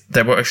case,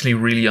 they were actually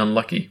really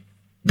unlucky,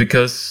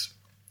 because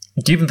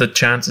given the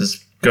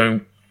chances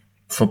going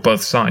for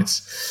both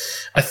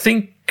sides, I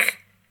think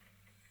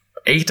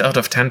 8 out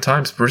of 10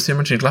 times Borussia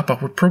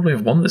Mönchengladbach would probably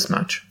have won this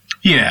match.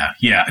 Yeah.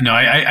 No,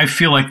 I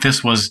feel like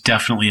this was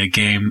definitely a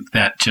game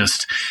that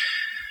just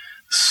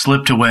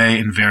slipped away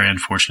in very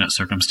unfortunate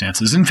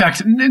circumstances. In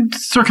fact,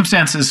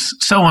 circumstances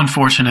so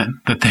unfortunate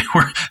that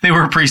they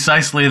were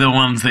precisely the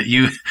ones that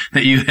you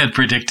had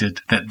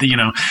predicted, that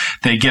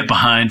they get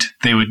behind,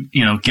 they would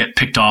get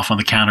picked off on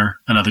the counter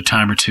another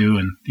time or two,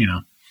 and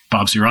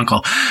Bob's your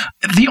uncle.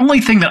 The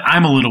only thing that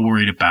I'm a little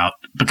worried about,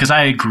 because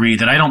I agree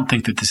that I don't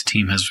think that this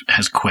team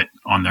has quit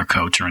on their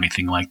coach or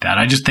anything like that.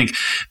 I just think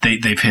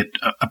they've hit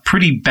a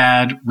pretty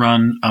bad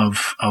run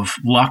of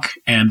luck,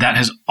 and that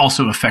has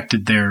also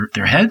affected their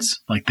heads.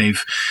 Like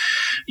they've,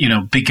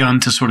 begun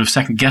to sort of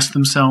second guess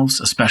themselves,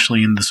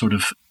 especially in the sort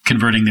of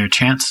converting their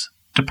chance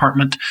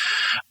department.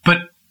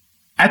 But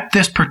at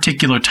this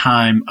particular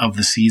time of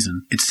the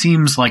season, it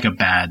seems like a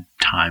bad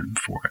time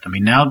for it. I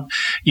mean, now,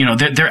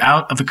 they're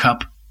out of the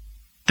cup.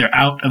 They're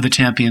out of the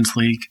Champions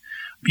League.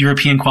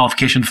 European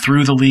qualification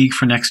through the league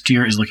for next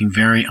year is looking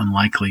very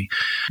unlikely.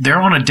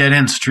 They're on a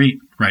dead-end street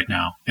right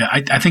now.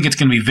 I think it's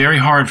going to be very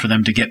hard for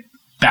them to get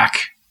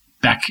back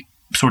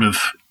sort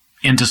of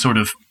into sort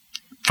of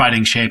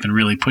fighting shape and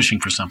really pushing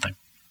for something.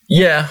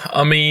 Yeah,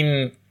 I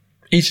mean,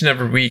 each and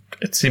every week,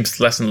 it seems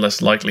less and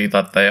less likely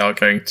that they are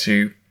going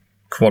to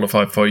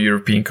qualify for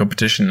European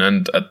competition.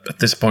 And at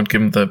this point,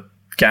 given the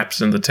gaps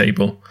in the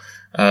table,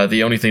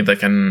 the only thing they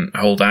can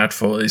hold out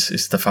for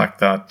is the fact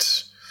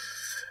that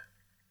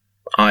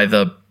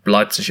either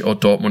Leipzig or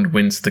Dortmund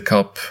wins the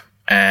cup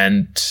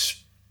and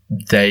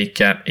they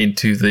get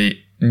into the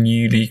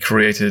newly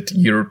created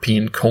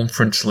European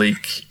Conference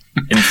League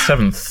in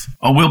 7th.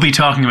 Oh, we'll be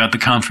talking about the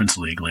Conference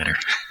League later.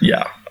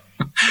 Yeah.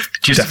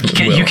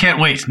 You can't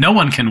wait. No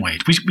one can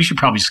wait. We should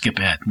probably skip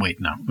ahead. Wait,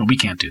 no, we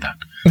can't do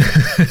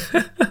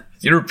that.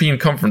 European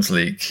Conference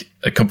League,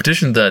 a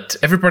competition that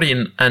everybody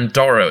in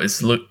Andorra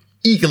is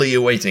eagerly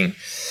awaiting.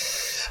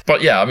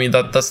 But yeah, I mean,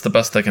 that's the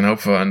best they can hope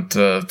for, and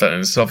that in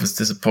itself is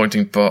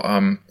disappointing. But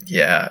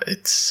yeah,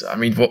 it's, I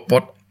mean,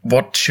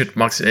 what should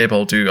Max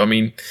Eberl do? I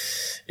mean,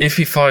 if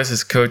he fires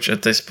his coach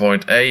at this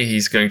point, A,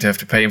 he's going to have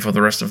to pay him for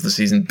the rest of the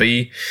season.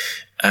 B,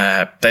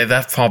 they're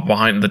that far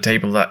behind the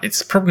table that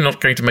it's probably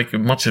not going to make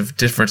much of a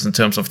difference in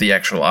terms of the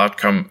actual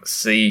outcome.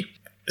 C,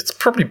 it's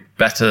probably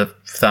better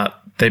that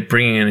they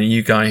bring in a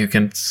new guy who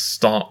can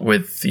start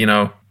with,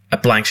 a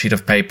blank sheet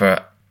of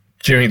paper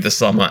during the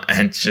summer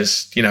and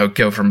just,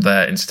 go from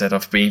there instead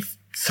of being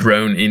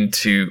thrown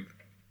into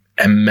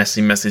a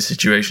messy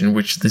situation,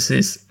 which this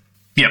is.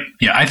 Yeah.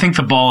 I think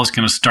the ball is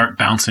going to start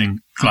bouncing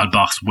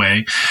Gladbach's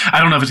way.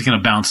 I don't know if it's going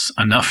to bounce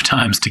enough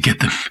times to get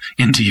them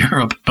into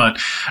Europe, but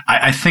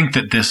I think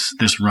that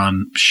this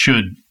run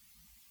should,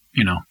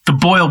 the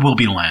boil will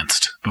be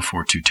lanced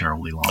before too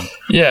terribly long.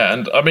 Yeah,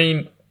 and I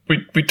mean,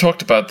 we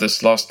talked about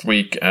this last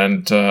week,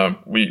 and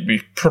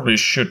we probably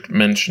should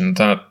mention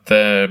that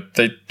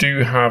they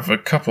do have a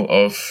couple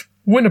of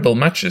winnable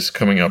matches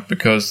coming up,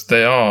 because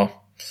they are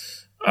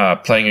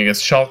playing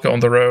against Schalke on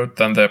the road,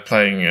 then they're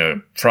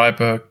playing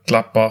Freiburg,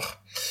 Gladbach.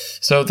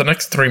 So the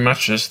next 3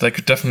 matches, they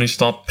could definitely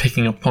start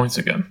picking up points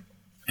again.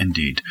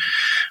 Indeed.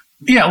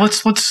 Yeah,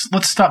 let's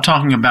stop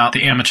talking about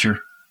the amateur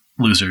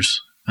losers,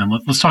 and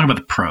let's talk about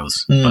the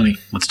pros, buddy.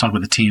 Let's talk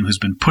about the team who's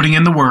been putting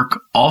in the work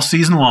all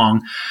season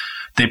long.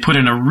 They put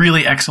in a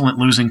really excellent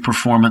losing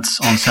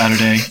performance on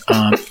Saturday.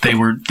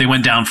 They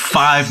went down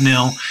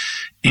 5-0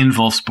 in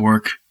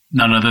Wolfsburg.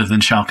 None other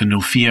than Schalke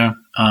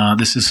 04.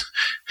 This is,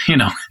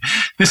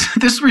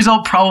 this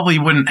result probably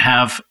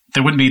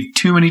there wouldn't be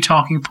too many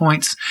talking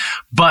points,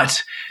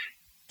 but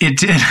it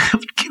did.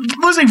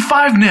 Losing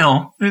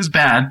 5-0 is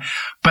bad,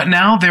 but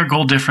now their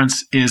goal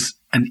difference is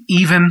an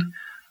even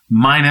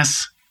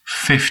minus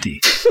 50.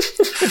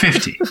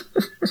 50.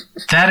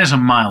 That is a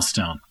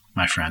milestone,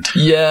 my friend.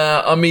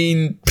 Yeah, I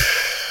mean,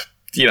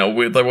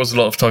 there was a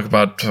lot of talk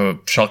about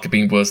Schalke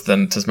being worse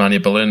than Tasmania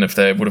Berlin if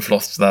they would have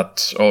lost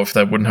that, or if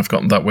they wouldn't have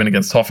gotten that win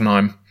against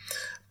Hoffenheim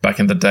back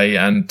in the day.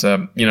 And,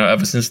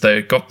 ever since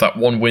they got that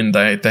one win,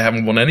 they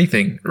haven't won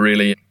anything,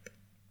 really.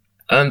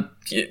 And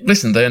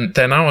listen,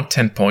 they're now on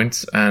 10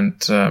 points, and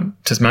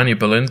Tasmania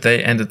Berlin,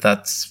 they ended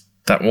that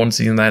one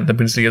season there in the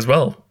Bundesliga as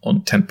well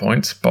on 10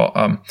 points. But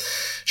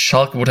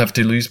Schalke would have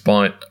to lose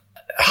by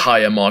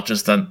higher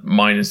margins than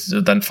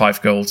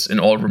 5 goals in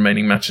all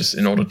remaining matches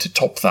in order to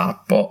top that.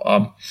 But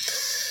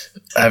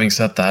having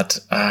said that,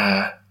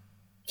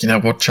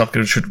 what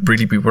Schalke should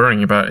really be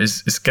worrying about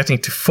is getting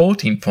to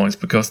 14 points,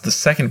 because the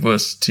second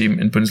worst team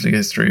in Bundesliga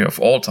history of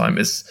all time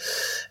is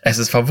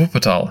SSV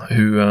Wuppertal,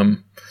 who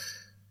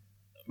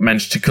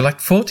managed to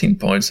collect 14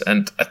 points.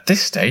 And at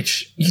this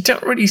stage, you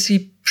don't really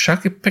see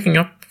Schalke picking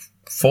up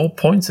 4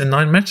 points in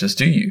 9 matches,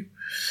 do you?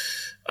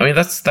 I mean,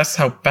 that's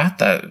how bad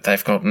that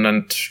they've gotten.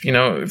 And,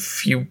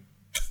 if you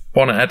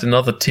want to add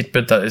another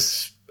tidbit that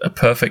is a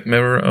perfect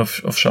mirror of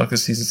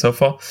Schalke's season so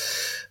far,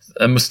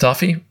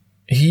 Mustafi,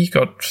 he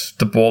got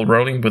the ball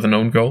rolling with an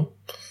own goal.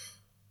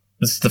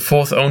 It's the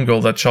 4th own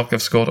goal that Schalke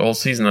have scored all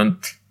season, and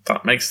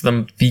that makes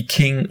them the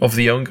king of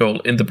the own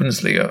goal in the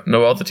Bundesliga.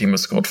 No other team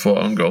has scored 4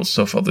 own goals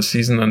so far this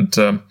season. And,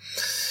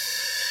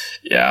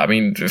 I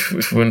mean,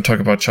 if we want to talk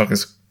about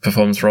Schalke's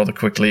performance rather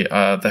quickly,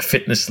 their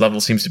fitness level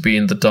seems to be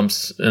in the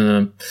dumps.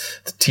 The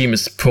team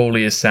is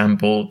poorly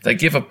assembled. They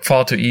give up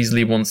far too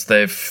easily once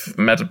they've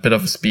met a bit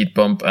of a speed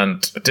bump.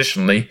 And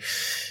additionally,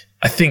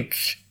 I think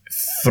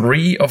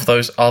 3 of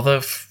those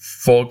other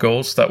 4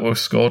 goals that were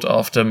scored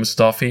after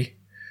Mustafi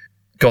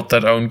got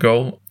that own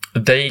goal,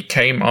 they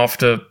came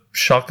after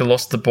Schalke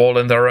lost the ball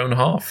in their own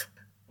half,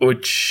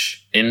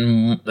 which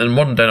in the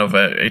modern day of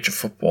age of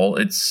football,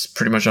 it's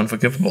pretty much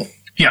unforgivable.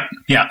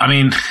 Yeah. I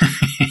mean,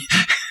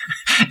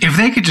 if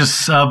they could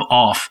just sub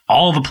off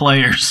all the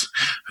players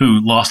who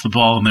lost the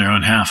ball in their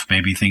own half,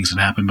 maybe things would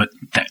happen. But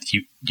that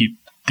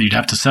you'd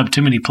have to sub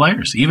too many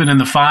players, even in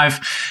the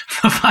five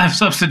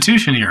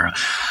substitution era.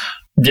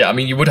 Yeah, I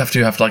mean, you would have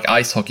to have like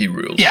ice hockey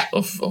rules. Yeah.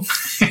 Of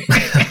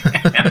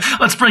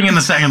Let's bring in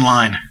the second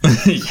line.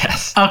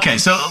 Yes. Okay,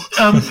 so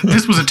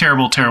this was a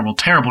terrible, terrible,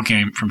 terrible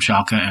game from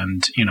Schalke,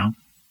 and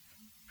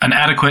an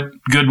adequate,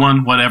 good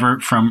one, whatever,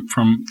 from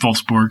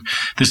Wolfsburg.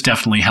 This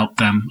definitely helped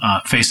them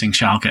facing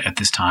Schalke at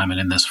this time and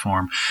in this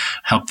form,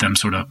 helped them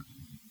sort of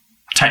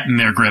tighten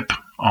their grip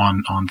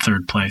on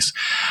 3rd place.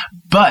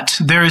 But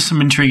there is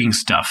some intriguing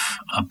stuff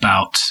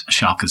about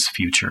Schalke's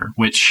future,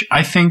 which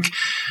I think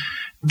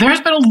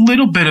there's been a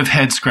little bit of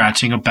head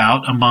scratching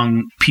about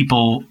among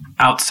people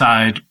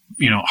outside,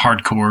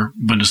 hardcore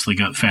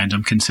Bundesliga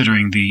fandom,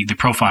 considering the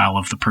profile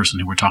of the person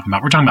who we're talking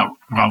about. We're talking about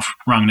Ralf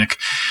Rangnick,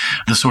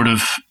 the sort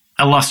of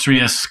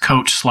illustrious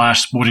coach /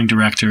 sporting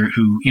director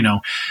who,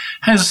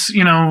 has,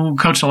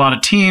 coached a lot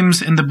of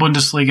teams in the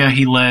Bundesliga.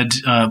 He led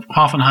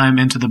Hoffenheim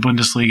into the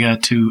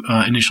Bundesliga to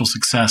initial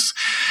success.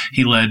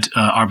 He led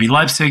RB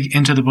Leipzig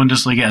into the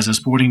Bundesliga as a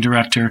sporting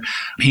director.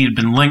 He had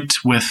been linked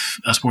with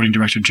a sporting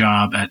director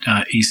job at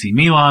AC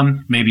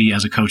Milan, maybe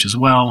as a coach as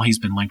well. He's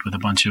been linked with a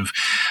bunch of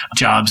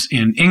jobs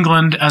in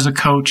England as a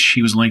coach.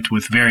 He was linked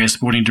with various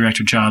sporting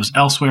director jobs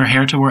elsewhere.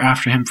 Hertha were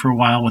after him for a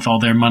while with all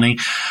their money.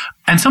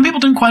 And some people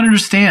didn't quite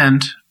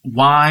understand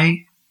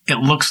why it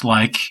looks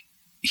like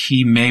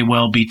he may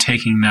well be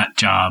taking that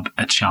job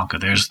at Schalke.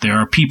 There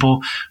are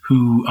people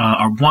who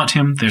want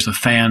him. There's a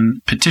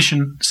fan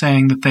petition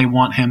saying that they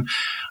want him.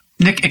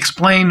 Nick,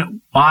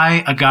 explain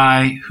why a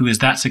guy who is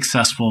that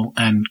successful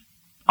and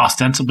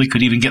ostensibly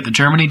could even get the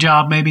Germany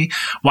job, maybe,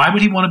 why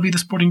would he want to be the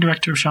sporting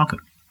director of Schalke?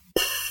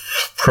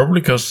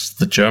 Probably because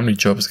the Germany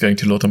job is going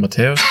to Lothar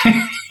Matthäus.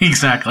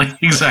 Exactly.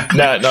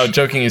 No,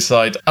 joking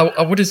aside,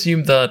 I would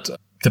assume that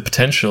the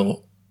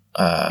potential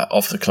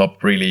of the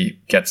club really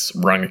gets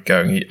Rangnick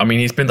going.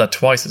 He's been there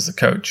twice as a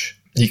coach.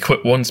 He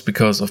quit once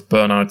because of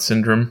burnout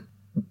syndrome,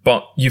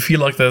 but you feel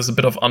like there's a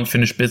bit of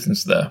unfinished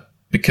business there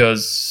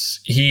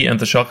because he and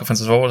the Schalke fans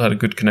have always had a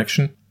good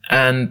connection.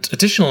 And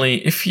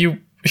additionally, if you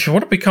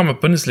want to become a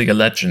Bundesliga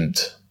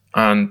legend,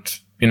 and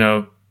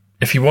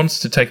if he wants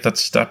to take that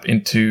step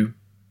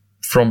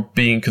from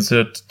being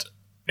considered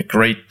a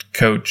great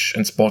coach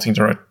and sporting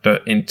director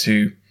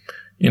into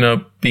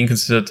being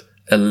considered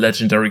a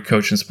legendary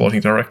coach and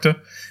sporting director,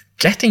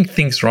 getting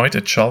things right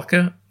at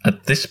Schalke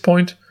at this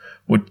point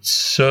would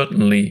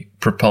certainly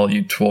propel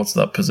you towards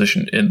that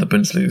position in the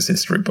Bundesliga's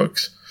history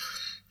books.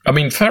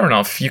 Fair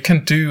enough. You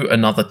can do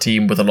another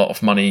team with a lot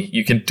of money.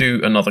 You can do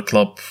another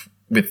club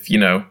with,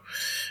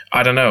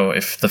 I don't know,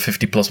 if the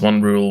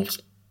 50+1 rule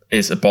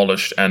is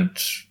abolished and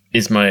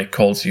Ismail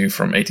calls you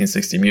from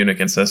 1860 Munich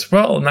and says,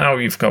 well, now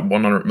you've got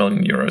 100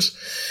 million euros.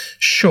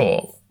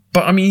 Sure.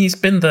 But he's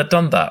been there,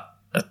 done that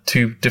at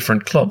two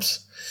different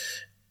clubs.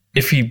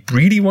 If he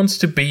really wants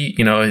to be,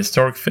 a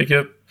historic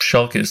figure,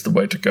 Schalke is the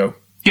way to go.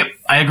 Yep,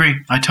 I agree.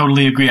 I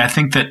totally agree. I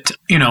think that,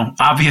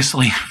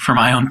 obviously for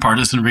my own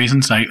partisan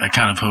reasons, I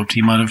kind of hoped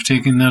he might have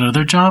taken that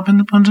other job in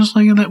the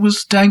Bundesliga that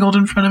was dangled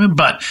in front of him,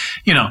 but,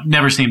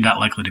 never seemed that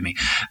likely to me.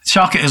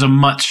 Schalke is a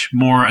much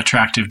more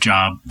attractive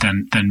job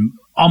than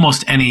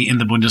almost any in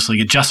the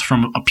Bundesliga, just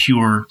from a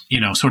pure,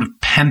 sort of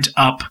pent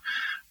up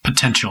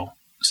potential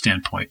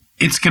standpoint.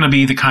 It's going to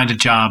be the kind of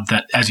job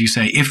that, as you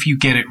say, if you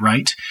get it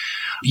right,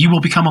 you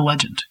will become a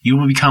legend. You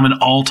will become an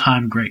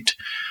all-time great.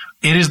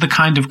 It is the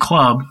kind of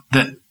club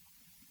that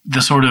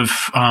the sort of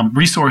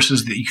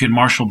resources that you can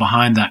marshal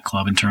behind that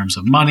club in terms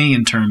of money,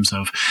 in terms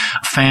of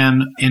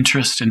fan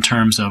interest, in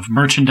terms of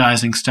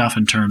merchandising stuff,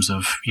 in terms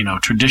of,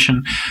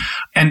 tradition.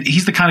 And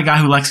he's the kind of guy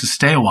who likes to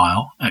stay a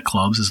while at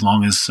clubs as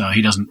long as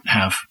he doesn't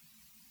have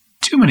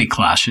too many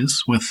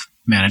clashes with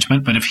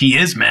management. But if he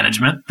is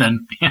management,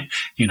 then,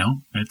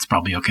 it's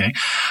probably okay.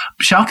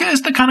 Schalke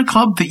is the kind of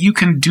club that you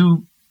can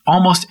do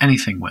almost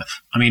anything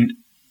with.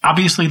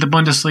 Obviously, the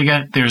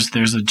Bundesliga,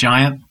 there's a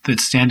giant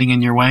that's standing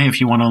in your way if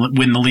you want to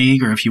win the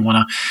league or if you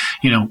want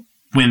to,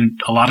 win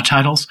a lot of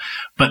titles.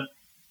 But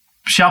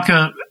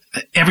Schalke,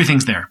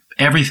 everything's there.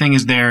 Everything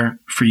is there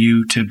for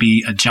you to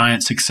be a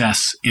giant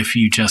success if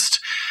you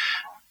just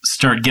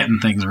start getting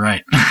things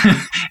right.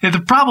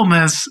 The problem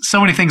is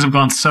so many things have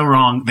gone so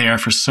wrong there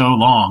for so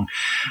long.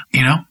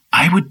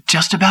 I would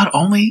just about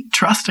only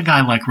trust a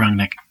guy like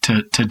Rangnick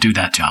to do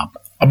that job.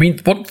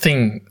 One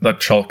thing that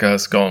Schalke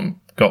has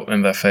got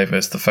in their favor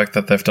is the fact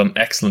that they've done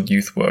excellent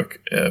youth work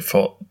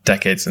for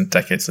decades and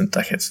decades and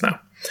decades now.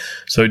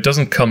 So it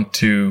doesn't come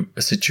to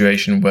a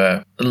situation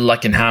where,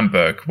 like in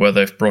Hamburg, where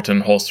they've brought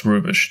in Horst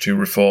Rubisch to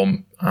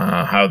reform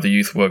how the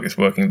youth work is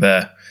working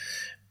there,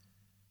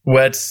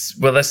 where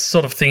this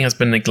sort of thing has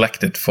been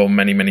neglected for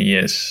many, many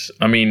years.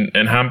 In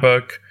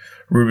Hamburg,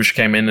 Rubisch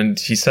came in and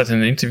he said in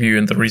an interview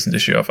in the recent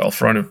issue of El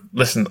Freunde,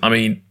 listen,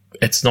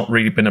 it's not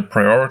really been a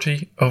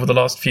priority over the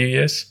last few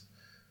years.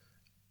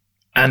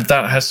 And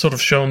that has sort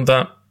of shown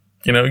that,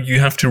 you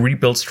have to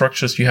rebuild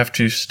structures. You have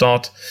to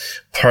start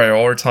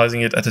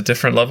prioritizing it at a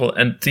different level.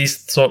 And these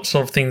sort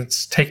of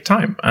things take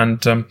time.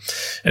 And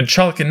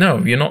Schalke, no,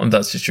 you're not in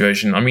that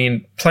situation.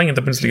 Playing in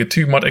the Bundesliga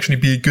 2 might actually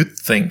be a good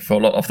thing for a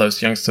lot of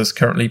those youngsters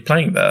currently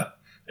playing there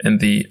in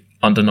the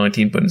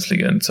under-19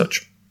 Bundesliga and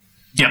such.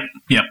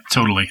 Yep,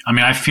 totally.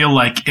 I feel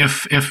like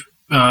if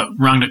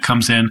Rangnick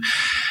comes in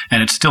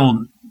and it's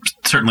still...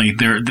 Certainly,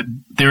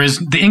 there is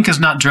the ink is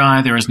not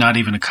dry. There is not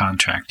even a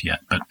contract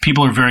yet, but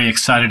people are very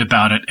excited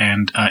about it,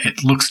 and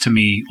it looks to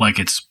me like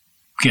it's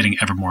getting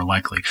ever more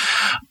likely.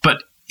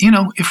 But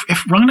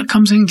if Rangnick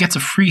comes in and gets a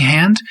free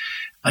hand,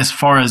 as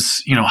far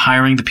as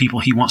hiring the people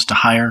he wants to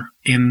hire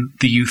in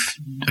the youth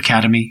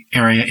academy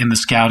area, in the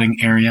scouting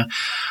area,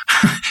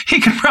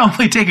 he could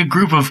probably take a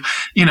group of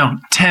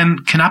 10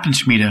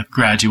 Knappenschmiede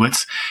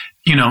graduates,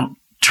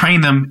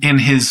 train them in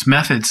his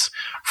methods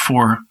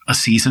for a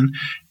season,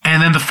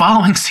 and then the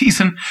following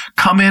season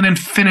come in and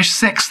finish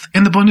 6th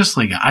in the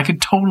Bundesliga. I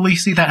could totally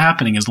see that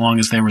happening as long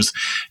as there was,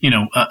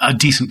 a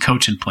decent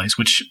coach in place,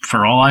 which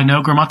for all I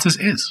know, Grammozis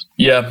is.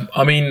 Yeah,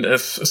 I mean,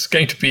 it's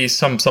going to be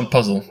some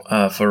puzzle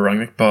for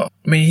Rangnick, but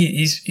I mean,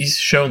 he's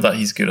shown that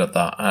he's good at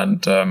that,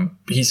 and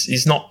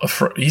he's not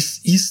afraid.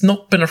 He's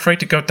not been afraid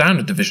to go down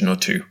a division or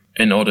two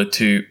in order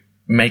to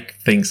make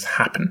things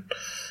happen.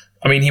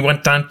 I mean, he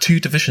went down 2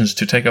 divisions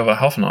to take over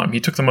Hoffenheim. He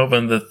took them over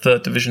in the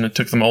 3rd division and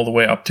took them all the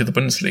way up to the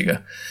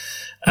Bundesliga.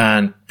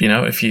 And,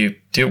 if you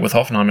do it with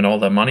Hoffenheim and all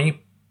their money,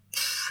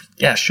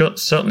 yeah, sure,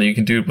 certainly you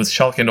can do it with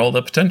Schalke and all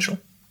their potential.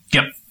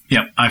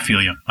 Yep, I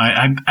feel you.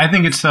 I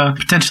think it's a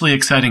potentially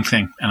exciting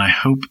thing, and I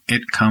hope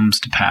it comes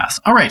to pass.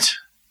 All right,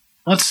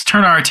 let's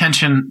turn our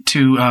attention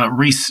to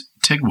Reece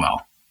Tigwell.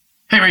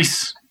 Hey,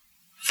 Reece.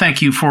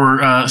 Thank you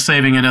for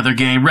saving another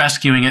game,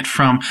 rescuing it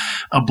from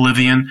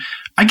oblivion.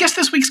 I guess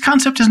this week's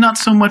concept is not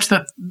so much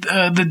that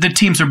the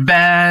teams are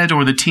bad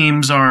or the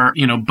teams are,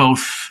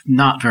 both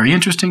not very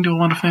interesting to a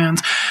lot of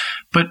fans,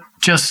 but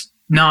just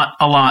not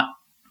a lot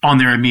on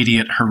their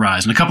immediate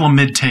horizon. A couple of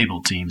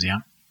mid-table teams, yeah?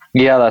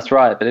 Yeah, that's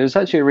right. But it was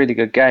actually a really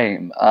good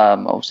game.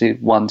 Obviously,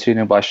 won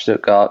 2-0 by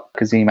Stuttgart.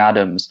 Kazim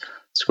Adams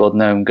scored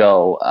an own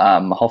goal.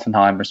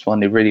 Hoffenheim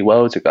responded really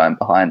well to going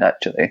behind,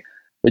 actually.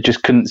 But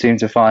just couldn't seem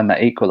to find that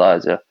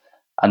equaliser.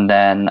 And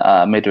then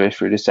midway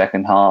through the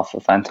second half, a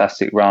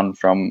fantastic run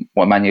from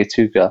Wemanja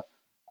Tuka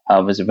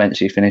was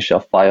eventually finished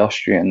off by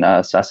Austrian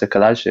Sasa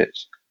Kalajic.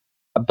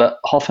 But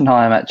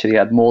Hoffenheim actually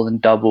had more than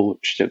double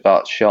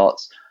Stuttgart's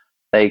shots.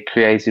 They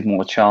created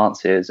more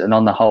chances. And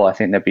on the whole, I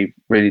think they'd be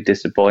really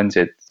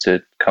disappointed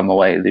to come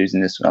away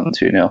losing this one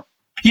 2-0.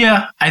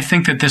 Yeah, I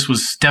think that this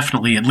was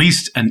definitely at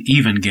least an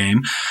even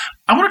game.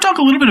 I want to talk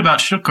a little bit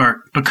about Stuttgart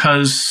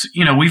because,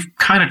 we've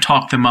kind of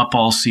talked them up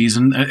all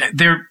season.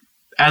 They're,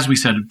 as we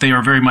said, they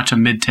are very much a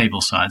mid-table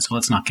side, so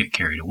let's not get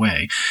carried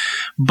away.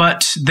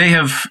 But they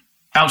have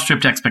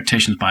outstripped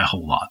expectations by a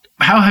whole lot.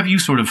 How have you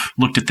sort of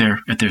looked at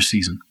their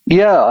season?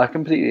 Yeah, I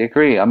completely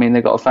agree. I mean,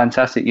 they've got a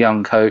fantastic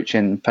young coach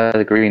in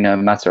Pellegrino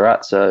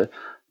Matarazzo.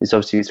 It's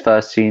obviously his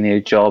first senior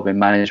job in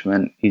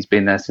management. He's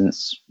been there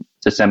since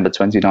December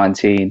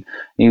 2019.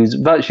 He was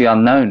virtually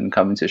unknown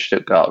coming to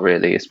Stuttgart,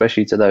 really,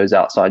 especially to those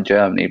outside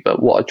Germany.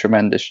 But what a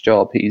tremendous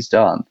job he's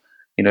done.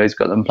 He's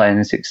got them playing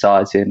this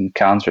exciting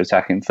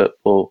counter-attacking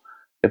football.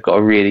 They've got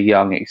a really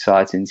young,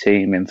 exciting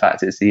team. In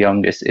fact, it's the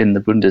youngest in the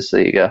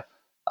Bundesliga.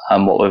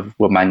 What with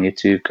Wemanja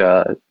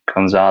Tuka,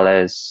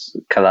 Gonzalez,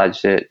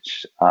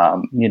 Kalajic,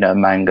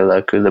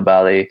 Mangala,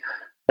 Koulibaly.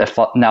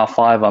 They're now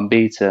 5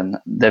 unbeaten.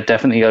 They've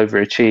definitely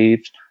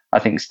overachieved. I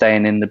think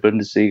staying in the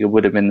Bundesliga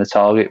would have been the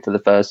target for the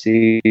first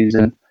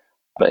season.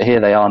 But here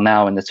they are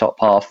now in the top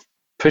half,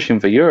 pushing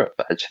for Europe,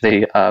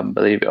 actually,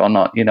 believe it or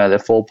not. They're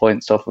 4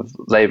 points off of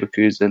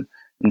Leverkusen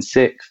in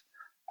 6th.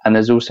 And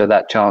there's also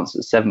that chance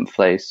that 7th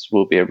place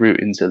will be a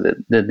route into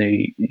the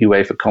new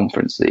UEFA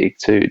Conference League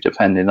too,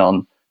 depending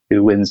on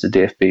who wins the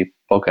DFB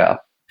Pokal.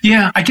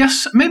 Yeah, I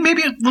guess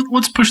maybe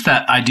let's push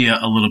that idea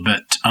a little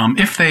bit.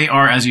 If they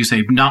are, as you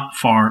say, not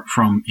far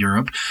from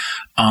Europe,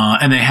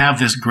 and they have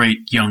this great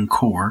young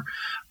core,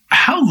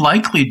 how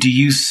likely do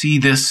you see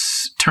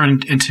this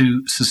turn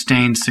into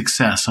sustained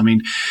success? I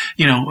mean,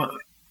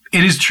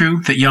 it is true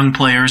that young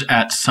players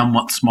at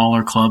somewhat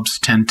smaller clubs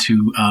tend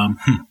to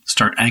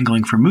start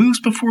angling for moves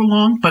before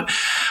long, but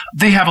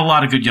they have a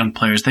lot of good young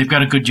players. They've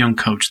got a good young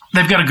coach.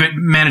 They've got a good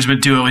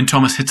management duo in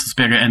Thomas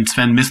Hitzelsberger and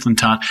Sven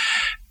Mislintat,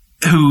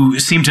 who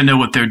seem to know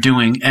what they're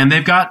doing. And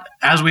they've got,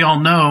 as we all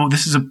know,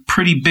 this is a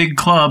pretty big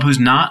club who's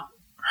not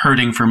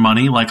hurting for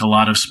money like a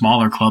lot of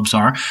smaller clubs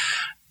are.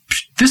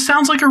 This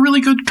sounds like a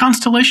really good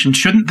constellation.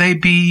 Shouldn't they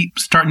be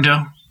starting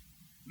to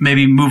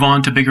maybe move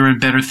on to bigger and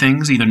better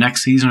things either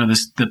next season or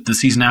the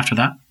season after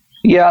that?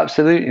 Yeah,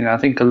 absolutely. And I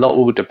think a lot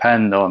will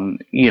depend on,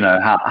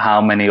 how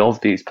many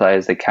of these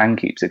players they can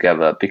keep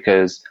together,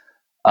 because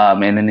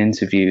in an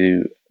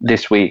interview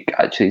this week,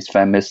 actually,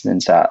 Sven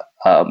Mislintat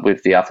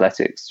with the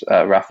Athletics,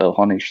 Raphael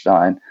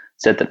Honigstein,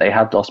 said that they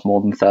had lost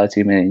more than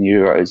 30 million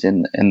euros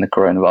in the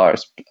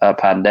coronavirus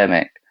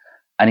pandemic.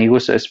 And he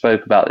also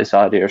spoke about this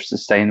idea of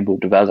sustainable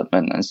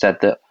development and said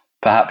that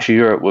perhaps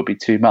Europe would be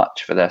too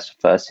much for their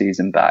first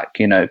season back.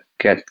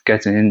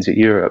 Getting into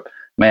Europe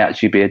may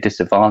actually be a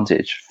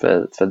disadvantage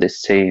for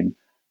this team.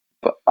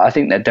 But I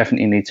think they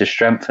definitely need to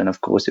strengthen,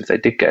 of course, if they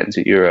did get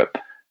into Europe.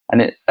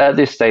 And at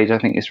this stage, I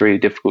think it's really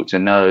difficult to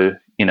know,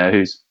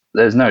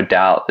 there's no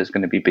doubt there's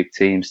going to be big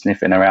teams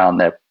sniffing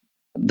around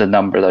the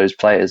number of those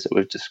players that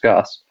we've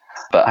discussed.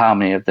 But how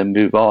many of them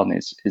move on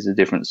is a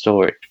different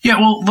story. Yeah,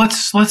 well,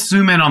 let's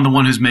zoom in on the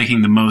one who's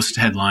making the most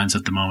headlines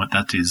at the moment.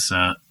 That is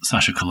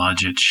Sasa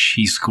Kalajic.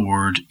 He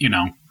scored,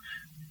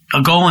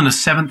 a goal in a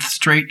 7th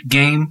straight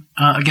game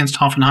against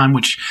Hoffenheim,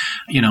 which,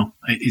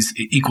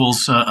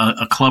 equals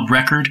a club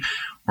record,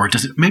 or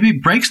does it maybe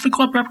breaks the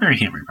club record? I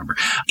can't remember.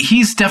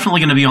 He's definitely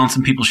going to be on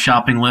some people's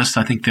shopping list.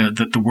 I think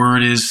that the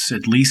word is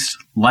at least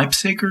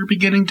Leipzig are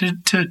beginning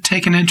to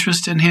take an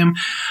interest in him.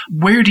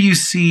 Where do you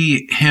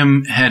see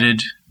him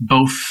headed,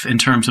 both in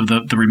terms of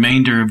the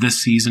remainder of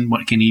this season?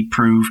 What can he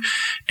prove?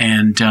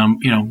 And,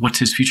 what's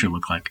his future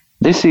look like?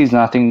 This season,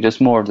 I think just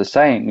more of the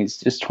same. He's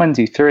just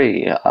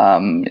 23.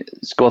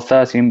 Scored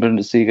 13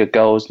 Bundesliga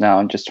goals now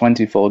in just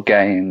 24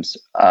 games.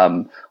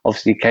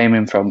 Obviously came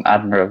in from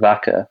Admira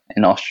Wacker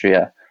in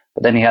Austria.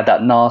 But then he had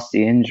that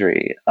nasty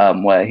injury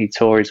where he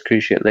tore his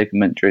cruciate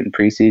ligament during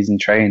pre-season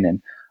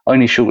training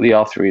only shortly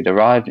after he'd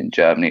arrived in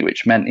Germany,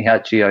 which meant he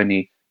actually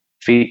only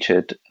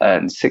featured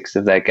in 6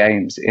 of their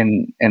games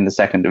in the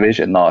second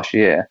division last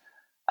year.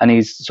 And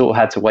he's sort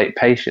of had to wait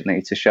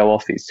patiently to show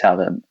off his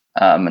talent.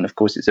 And of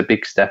course, it's a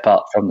big step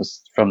up from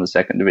the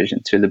second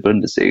division to the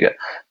Bundesliga.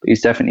 But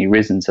he's definitely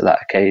risen to that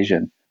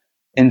occasion.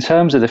 In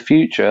terms of the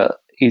future,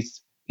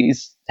 he's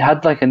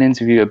had like an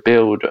interview with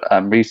Bild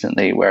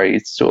recently where he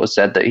sort of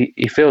said that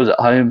he feels at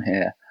home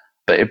here,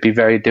 but it'd be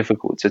very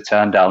difficult to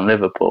turn down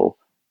Liverpool.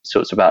 He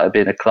talks about it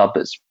being a club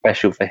that's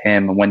special for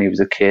him. And when he was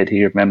a kid,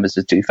 he remembers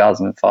the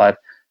 2005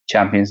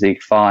 Champions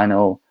League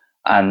final.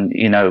 And,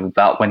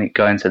 about when he'd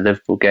go into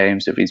Liverpool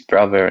games with his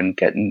brother and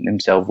getting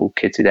himself all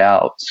kitted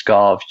out,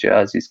 scarves,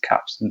 jerseys,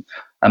 caps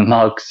and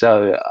mugs.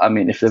 So, I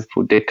mean, if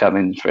Liverpool did come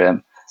in for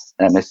him,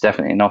 then it's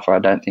definitely an offer I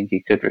don't think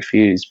he could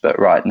refuse. But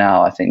right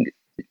now, I think,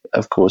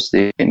 of course,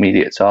 the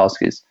immediate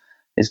task is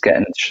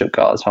getting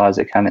Stuttgart as high as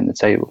they can in the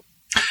table.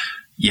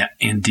 Yeah,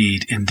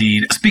 indeed.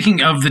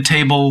 Speaking of the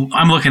table,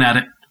 I'm looking at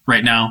it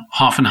right now.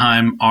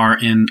 Hoffenheim are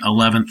in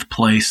 11th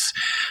place.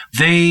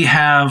 They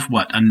have,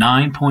 a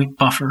 9-point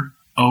buffer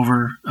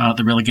over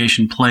the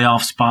relegation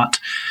playoff spot.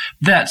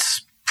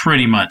 That's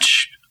pretty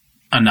much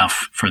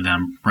enough for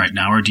them right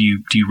now, or do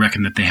you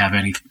reckon that they have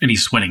any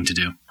sweating to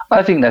do?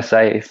 I think they're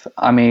safe.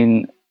 I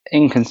mean,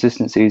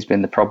 inconsistency has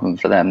been the problem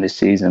for them this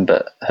season,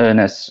 but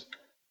Hoeneß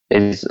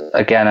is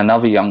again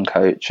another young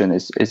coach and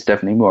is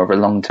definitely more of a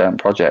long-term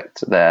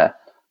project there.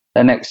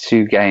 Their next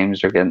 2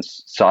 games are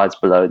against sides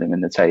below them in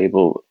the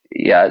table.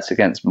 Yeah, it's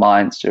against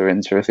Mainz, who are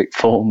in terrific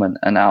form,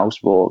 and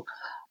Augsburg,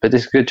 but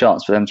there's a good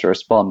chance for them to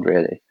respond,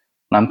 really.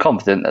 And I'm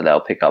confident that they'll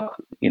pick up,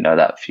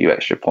 that few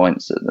extra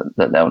points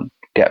that they'll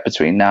get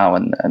between now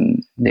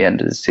and the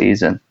end of the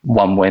season.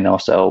 1 win or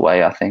so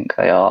away, I think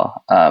they are.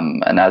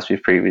 And as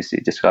we've previously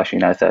discussed,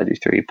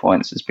 33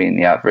 points has been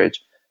the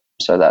average.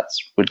 So that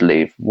would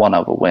leave 1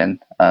 other win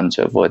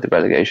to avoid the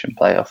relegation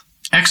playoff.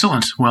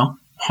 Excellent. Well,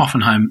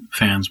 Hoffenheim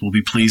fans will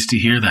be pleased to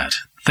hear that.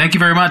 Thank you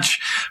very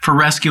much for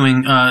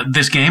rescuing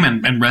this game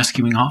and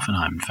rescuing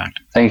Hoffenheim, in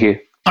fact. Thank you.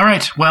 All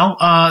right.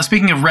 Well,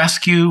 speaking of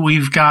rescue,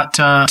 we've got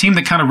a team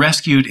that kind of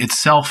rescued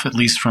itself, at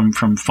least from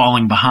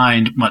falling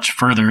behind much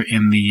further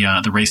in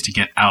the race to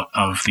get out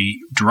of the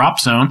drop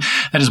zone.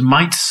 That is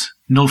Mainz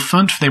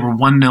 05. They were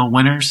 1-0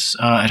 winners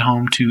at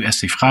home to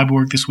SC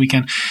Freiburg this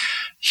weekend.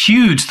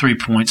 Huge 3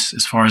 points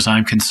as far as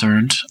I'm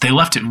concerned. They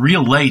left it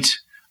real late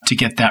to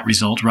get that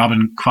result.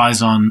 Robin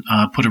Quaison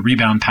put a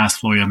rebound past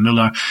Florian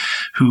Müller,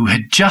 who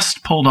had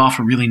just pulled off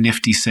a really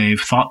nifty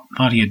save. Thought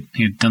he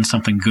had done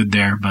something good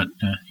there, but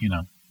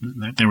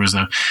there was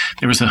a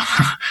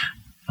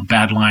a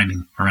bad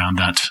lining around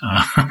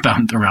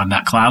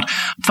that cloud.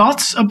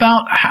 Thoughts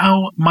about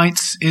how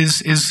Mainz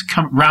is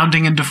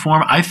rounding into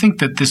form? I think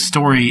that this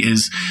story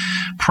is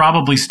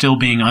probably still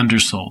being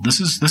undersold. This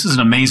is an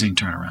amazing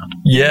turnaround.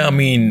 Yeah, I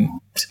mean,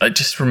 I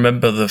just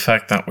remember the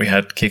fact that we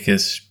had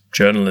Kickers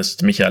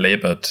journalist Michael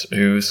Ebert,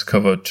 who's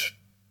covered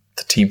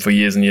the team for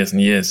years and years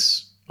and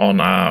years on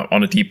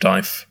a deep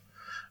dive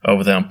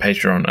over there on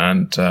Patreon.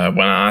 And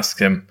when I asked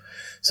him,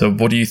 so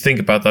what do you think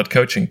about that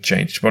coaching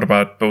change? What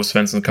about Bo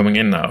Svensson coming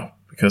in now?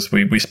 Because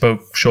we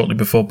spoke shortly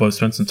before Bo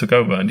Svensson took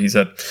over, and he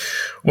said,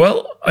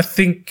 well, I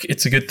think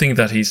it's a good thing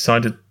that he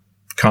signed a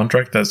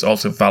contract that's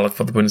also valid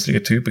for the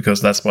Bundesliga too,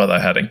 because that's where they're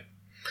heading.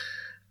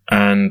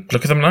 And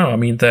look at them now. I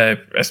mean,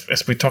 they're,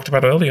 as we talked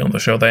about earlier on the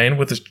show, they're in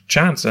with a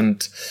chance.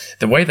 And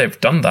the way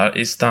they've done that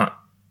is that,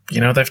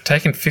 they've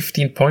taken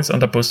 15 points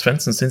under Bo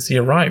Svensson since he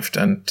arrived.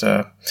 And,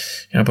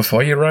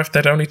 before he arrived,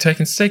 they'd only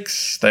taken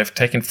 6. They've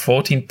taken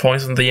 14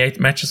 points in the 8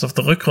 matches of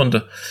the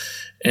Rückrunde.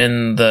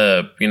 In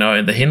the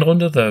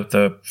Hinrunde,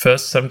 the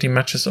first 17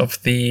 matches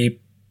of the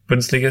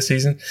Bundesliga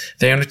season,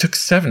 they only took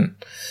 7.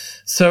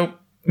 So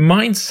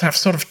Mainz have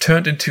sort of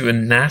turned into a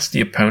nasty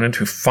opponent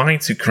who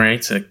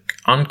creates an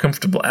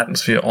uncomfortable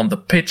atmosphere on the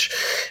pitch.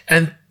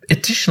 And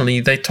additionally,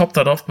 they top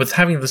that off with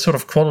having the sort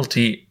of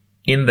quality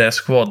in their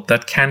squad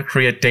that can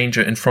create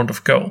danger in front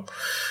of goal.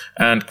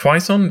 And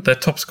Quaison, their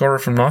top scorer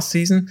from last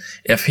season,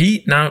 if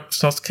he now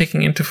starts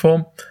kicking into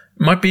form,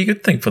 might be a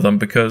good thing for them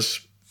because,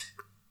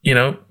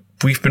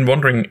 we've been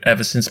wondering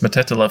ever since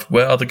Mateta left,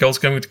 where are the goals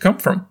going to come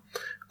from?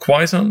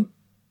 Quaison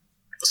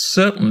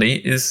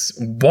certainly is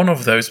one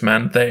of those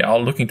men they are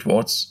looking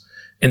towards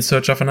in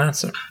search of an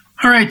answer.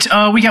 All right,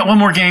 we got one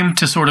more game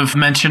to sort of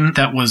mention.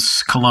 That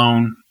was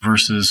Cologne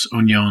versus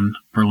Union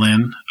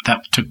Berlin.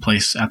 That took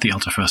place at the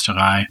Alte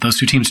Försterei. Those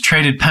two teams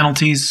traded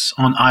penalties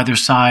on either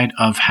side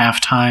of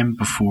halftime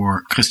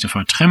before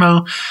Christopher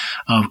Trimmel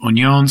of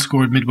Union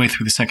scored midway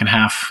through the second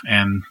half,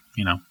 and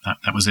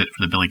that was it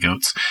for the Billy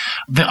Goats.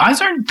 The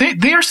Eyes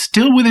they are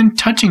still within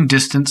touching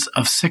distance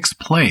of sixth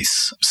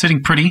place,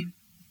 sitting pretty,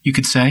 you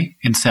could say,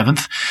 in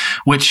seventh,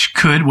 which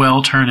could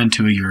well turn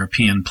into a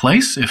European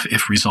place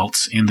if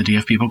results in the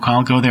DFB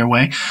Pokal go their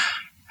way.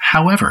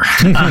 However,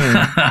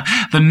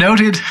 the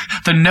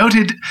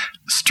noted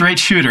straight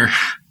shooter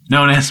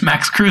known as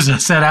Max Kruse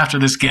said after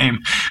this game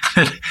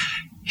that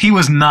he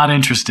was not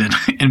interested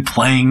in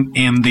playing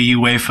in the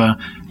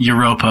UEFA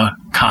Europa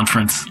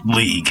Conference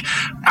League.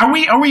 Are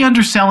we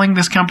underselling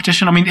this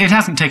competition? I mean, it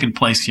hasn't taken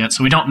place yet,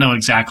 so we don't know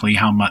exactly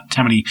how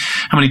many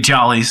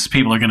jollies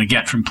people are going to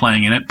get from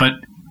playing in it. But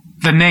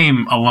the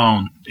name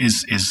alone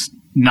is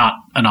not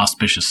an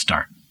auspicious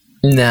start.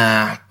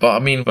 Nah, but I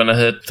mean, when I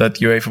heard that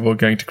UEFA were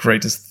going to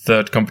create this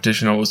third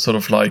competition, I was sort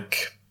of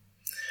like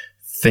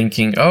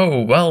thinking,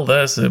 oh, well,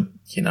 there's a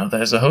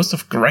host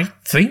of great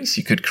things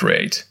you could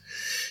create.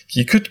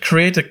 You could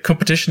create a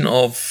competition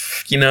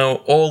of,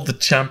 all the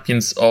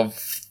champions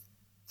of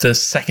the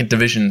second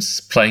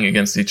divisions playing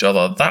against each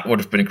other. That would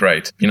have been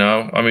great.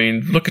 I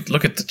mean, look at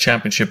the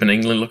championship in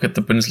England, look at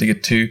the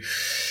Bundesliga 2.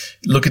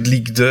 Look at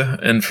Ligue 2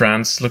 in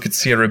France. Look at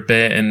Serie B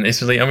in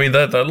Italy. I mean,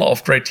 there are a lot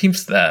of great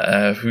teams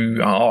there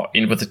who are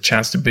in with a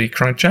chance to be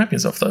crowned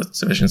champions of those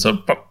divisions. So,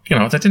 but they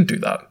didn't do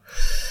that.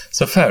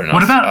 So fair enough.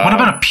 What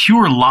about a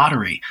pure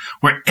lottery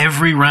where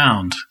every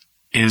round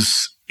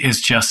is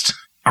just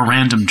a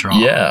random draw?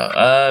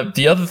 Yeah.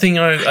 The other thing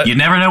you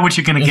never know what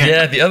you're going to get.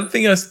 Yeah. The other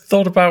thing I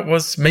thought about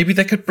was maybe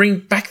they could bring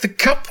back the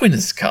Cup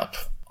Winners' Cup.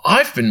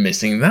 I've been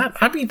missing that.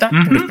 I mean, that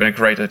would have been a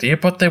great idea,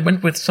 but they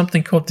went with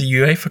something called the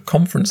UEFA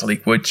Conference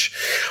League, which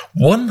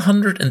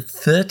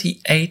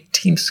 138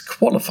 teams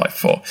qualify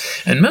for.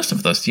 And most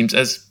of those teams,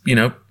 as you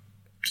know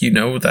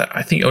that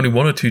I think only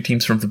one or two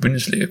teams from the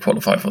Bundesliga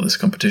qualify for this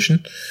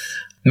competition.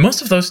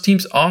 Most of those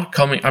teams are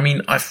coming. I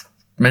mean, I've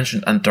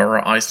mentioned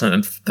Andorra, Iceland,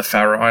 and the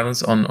Faroe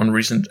Islands on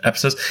recent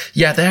episodes.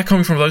 Yeah, they are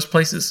coming from those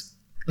places.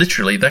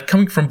 Literally, they're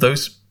coming from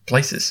those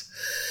places.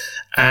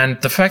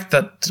 And the fact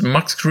that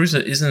Max Kruse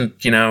isn't,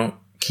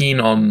 keen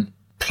on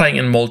playing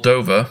in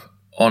Moldova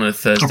on a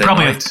Thursday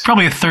night.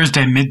 Probably a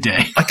Thursday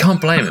midday. I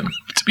can't blame him.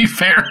 To be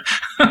fair.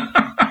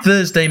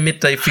 Thursday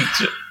midday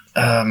feature.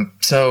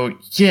 So,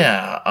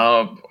 yeah.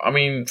 I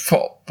mean,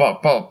 for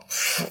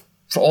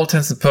all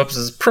intents and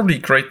purposes, probably a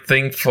great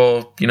thing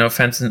for,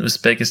 fans in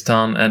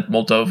Uzbekistan and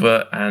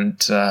Moldova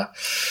and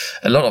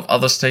a lot of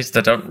other states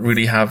that don't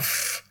really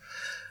have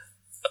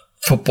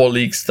football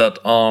leagues that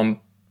are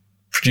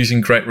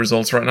producing great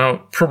results right now.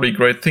 Probably a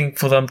great thing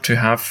for them to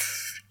have,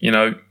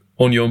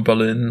 Union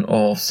Berlin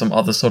or some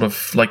other sort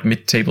of like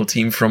mid-table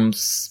team from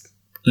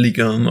Ligue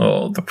 1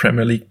 or the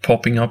Premier League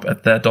popping up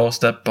at their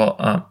doorstep. But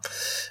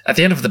at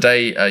the end of the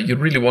day, you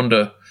really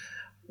wonder,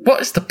 what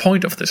is the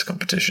point of this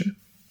competition?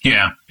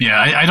 Yeah.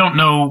 I don't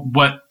know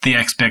what the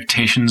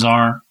expectations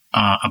are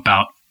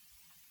about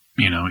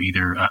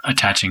either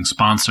attaching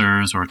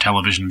sponsors or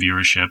television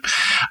viewership.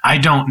 I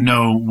don't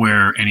know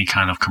where any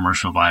kind of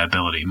commercial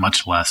viability,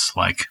 much less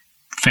like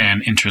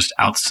fan interest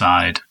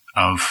outside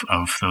of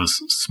those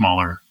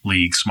smaller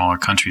leagues, smaller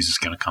countries is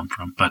going to come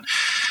from. But,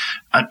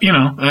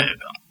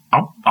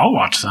 I'll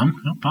watch some.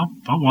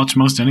 I'll watch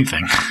most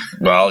anything.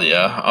 Well,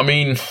 yeah. I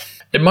mean,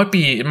 it might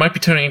be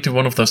turning into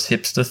one of those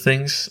hipster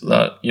things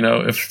that,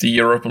 if the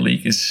Europa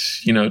League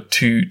is,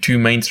 too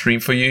mainstream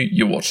for you,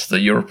 you watch the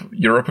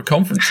Europa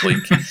Conference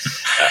League.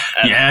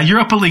 Yeah,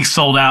 Europa League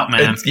sold out,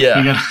 man.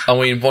 I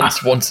mean,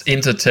 once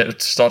Inter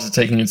started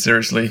taking it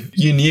seriously,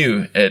 you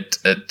knew it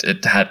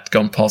had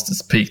gone past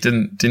its peak,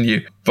 didn't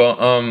you? But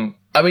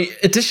I mean,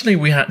 additionally,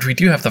 we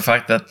do have the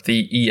fact that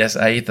the ESA,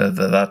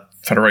 that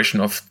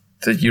federation of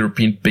the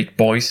European big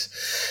boys,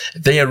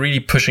 they are really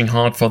pushing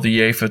hard for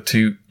the UEFA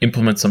to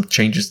implement some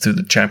changes to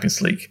the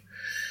Champions League.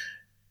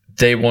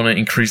 They want to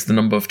increase the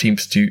number of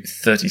teams to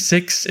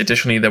 36.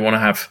 Additionally, they want to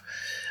have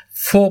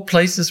 4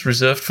 places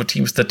reserved for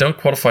teams that don't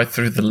qualify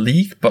through the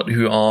league, but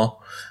who are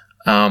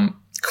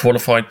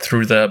qualified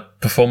through their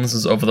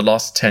performances over the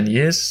last 10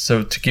 years.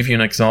 So to give you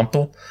an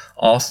example,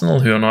 Arsenal,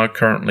 who are now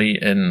currently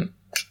in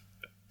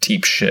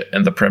deep shit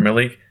in the Premier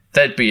League,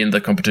 they'd be in the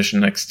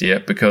competition next year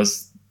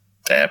because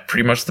they're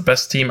pretty much the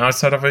best team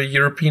outside of a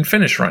European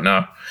finish right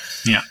now.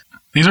 Yeah,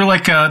 these are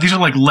like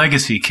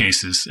legacy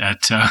cases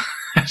at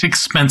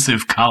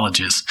expensive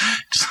colleges.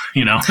 Just,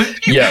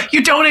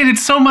 you donated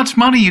so much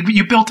money.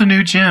 You built a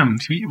new gym.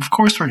 Of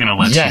course, we're going to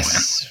let you win.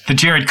 The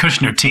Jared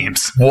Kushner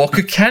teams.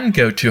 Walker can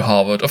go to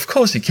Harvard. Of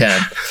course, he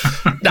can.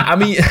 I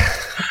mean,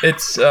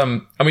 it's.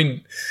 I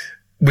mean,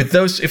 with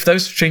those, if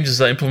those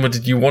changes are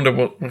implemented, you wonder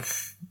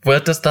where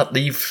does that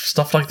leave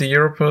stuff like the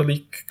Europa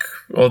League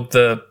or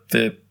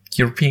the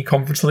European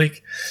Conference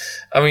League?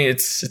 I mean,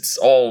 it's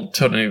all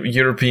turning,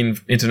 European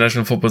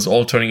international football is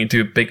all turning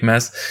into a big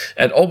mess.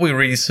 And all we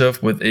really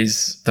serve with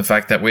is the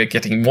fact that we're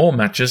getting more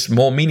matches,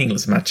 more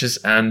meaningless matches.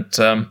 And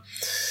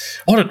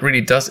all it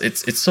really does, it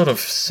sort of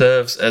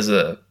serves as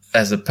a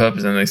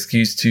purpose and an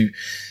excuse to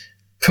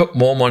put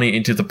more money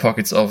into the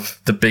pockets of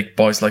the big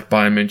boys like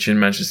Bayern München,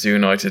 Manchester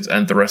United,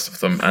 and the rest of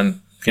them.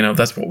 And,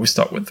 that's what we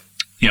start with.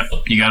 Yep,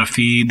 you got to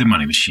feed the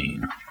money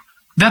machine.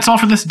 That's all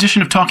for this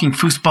edition of Talking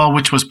Foosball,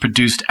 which was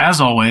produced,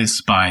 as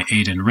always, by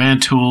Aidan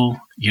Rantoul.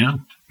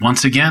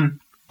 Once again,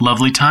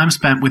 lovely time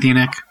spent with you,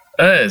 Nick.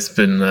 It's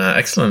been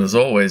excellent as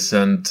always,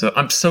 and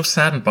I'm so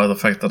saddened by the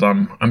fact that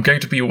I'm going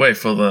to be away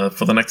for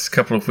the next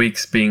couple of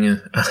weeks, being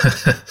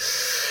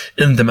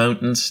in the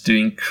mountains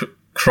doing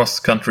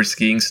cross-country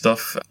skiing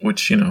stuff,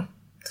 which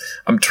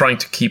I'm trying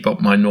to keep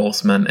up my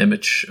Norseman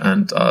image,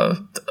 and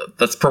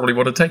that's probably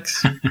what it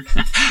takes.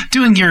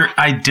 Doing your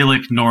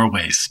idyllic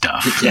Norway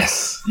stuff.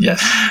 Yes.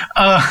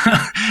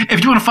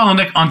 If you want to follow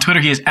Nick on Twitter,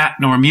 he is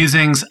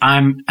 @NorMusings.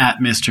 I'm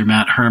 @Mr.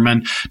 Matt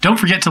Herman. Don't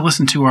forget to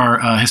listen to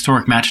our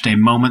Historic Matchday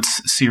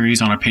Moments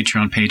series on our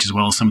Patreon page, as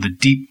well as some of the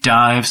deep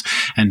dives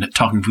and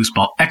Talking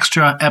Foosball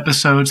extra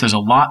episodes. There's a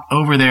lot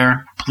over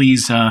there.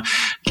 Please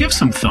give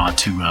some thought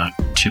to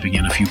chipping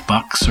in a few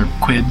bucks or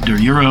quid or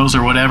euros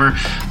or whatever.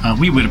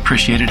 We would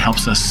appreciate it.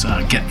 Helps us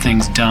get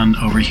things done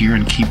over here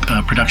and keep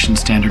production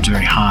standards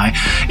very high.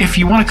 If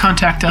you want to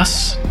contact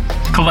us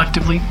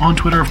collectively on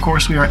Twitter, of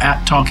course, we are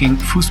 @Talking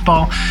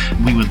Foosball.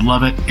 We would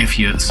love it if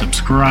you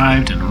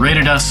subscribed and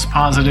rated us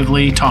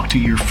positively. Talk to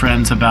your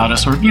friends about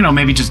us, or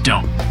maybe just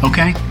don't.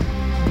 Okay?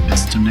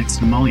 Best of next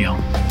to Mullio.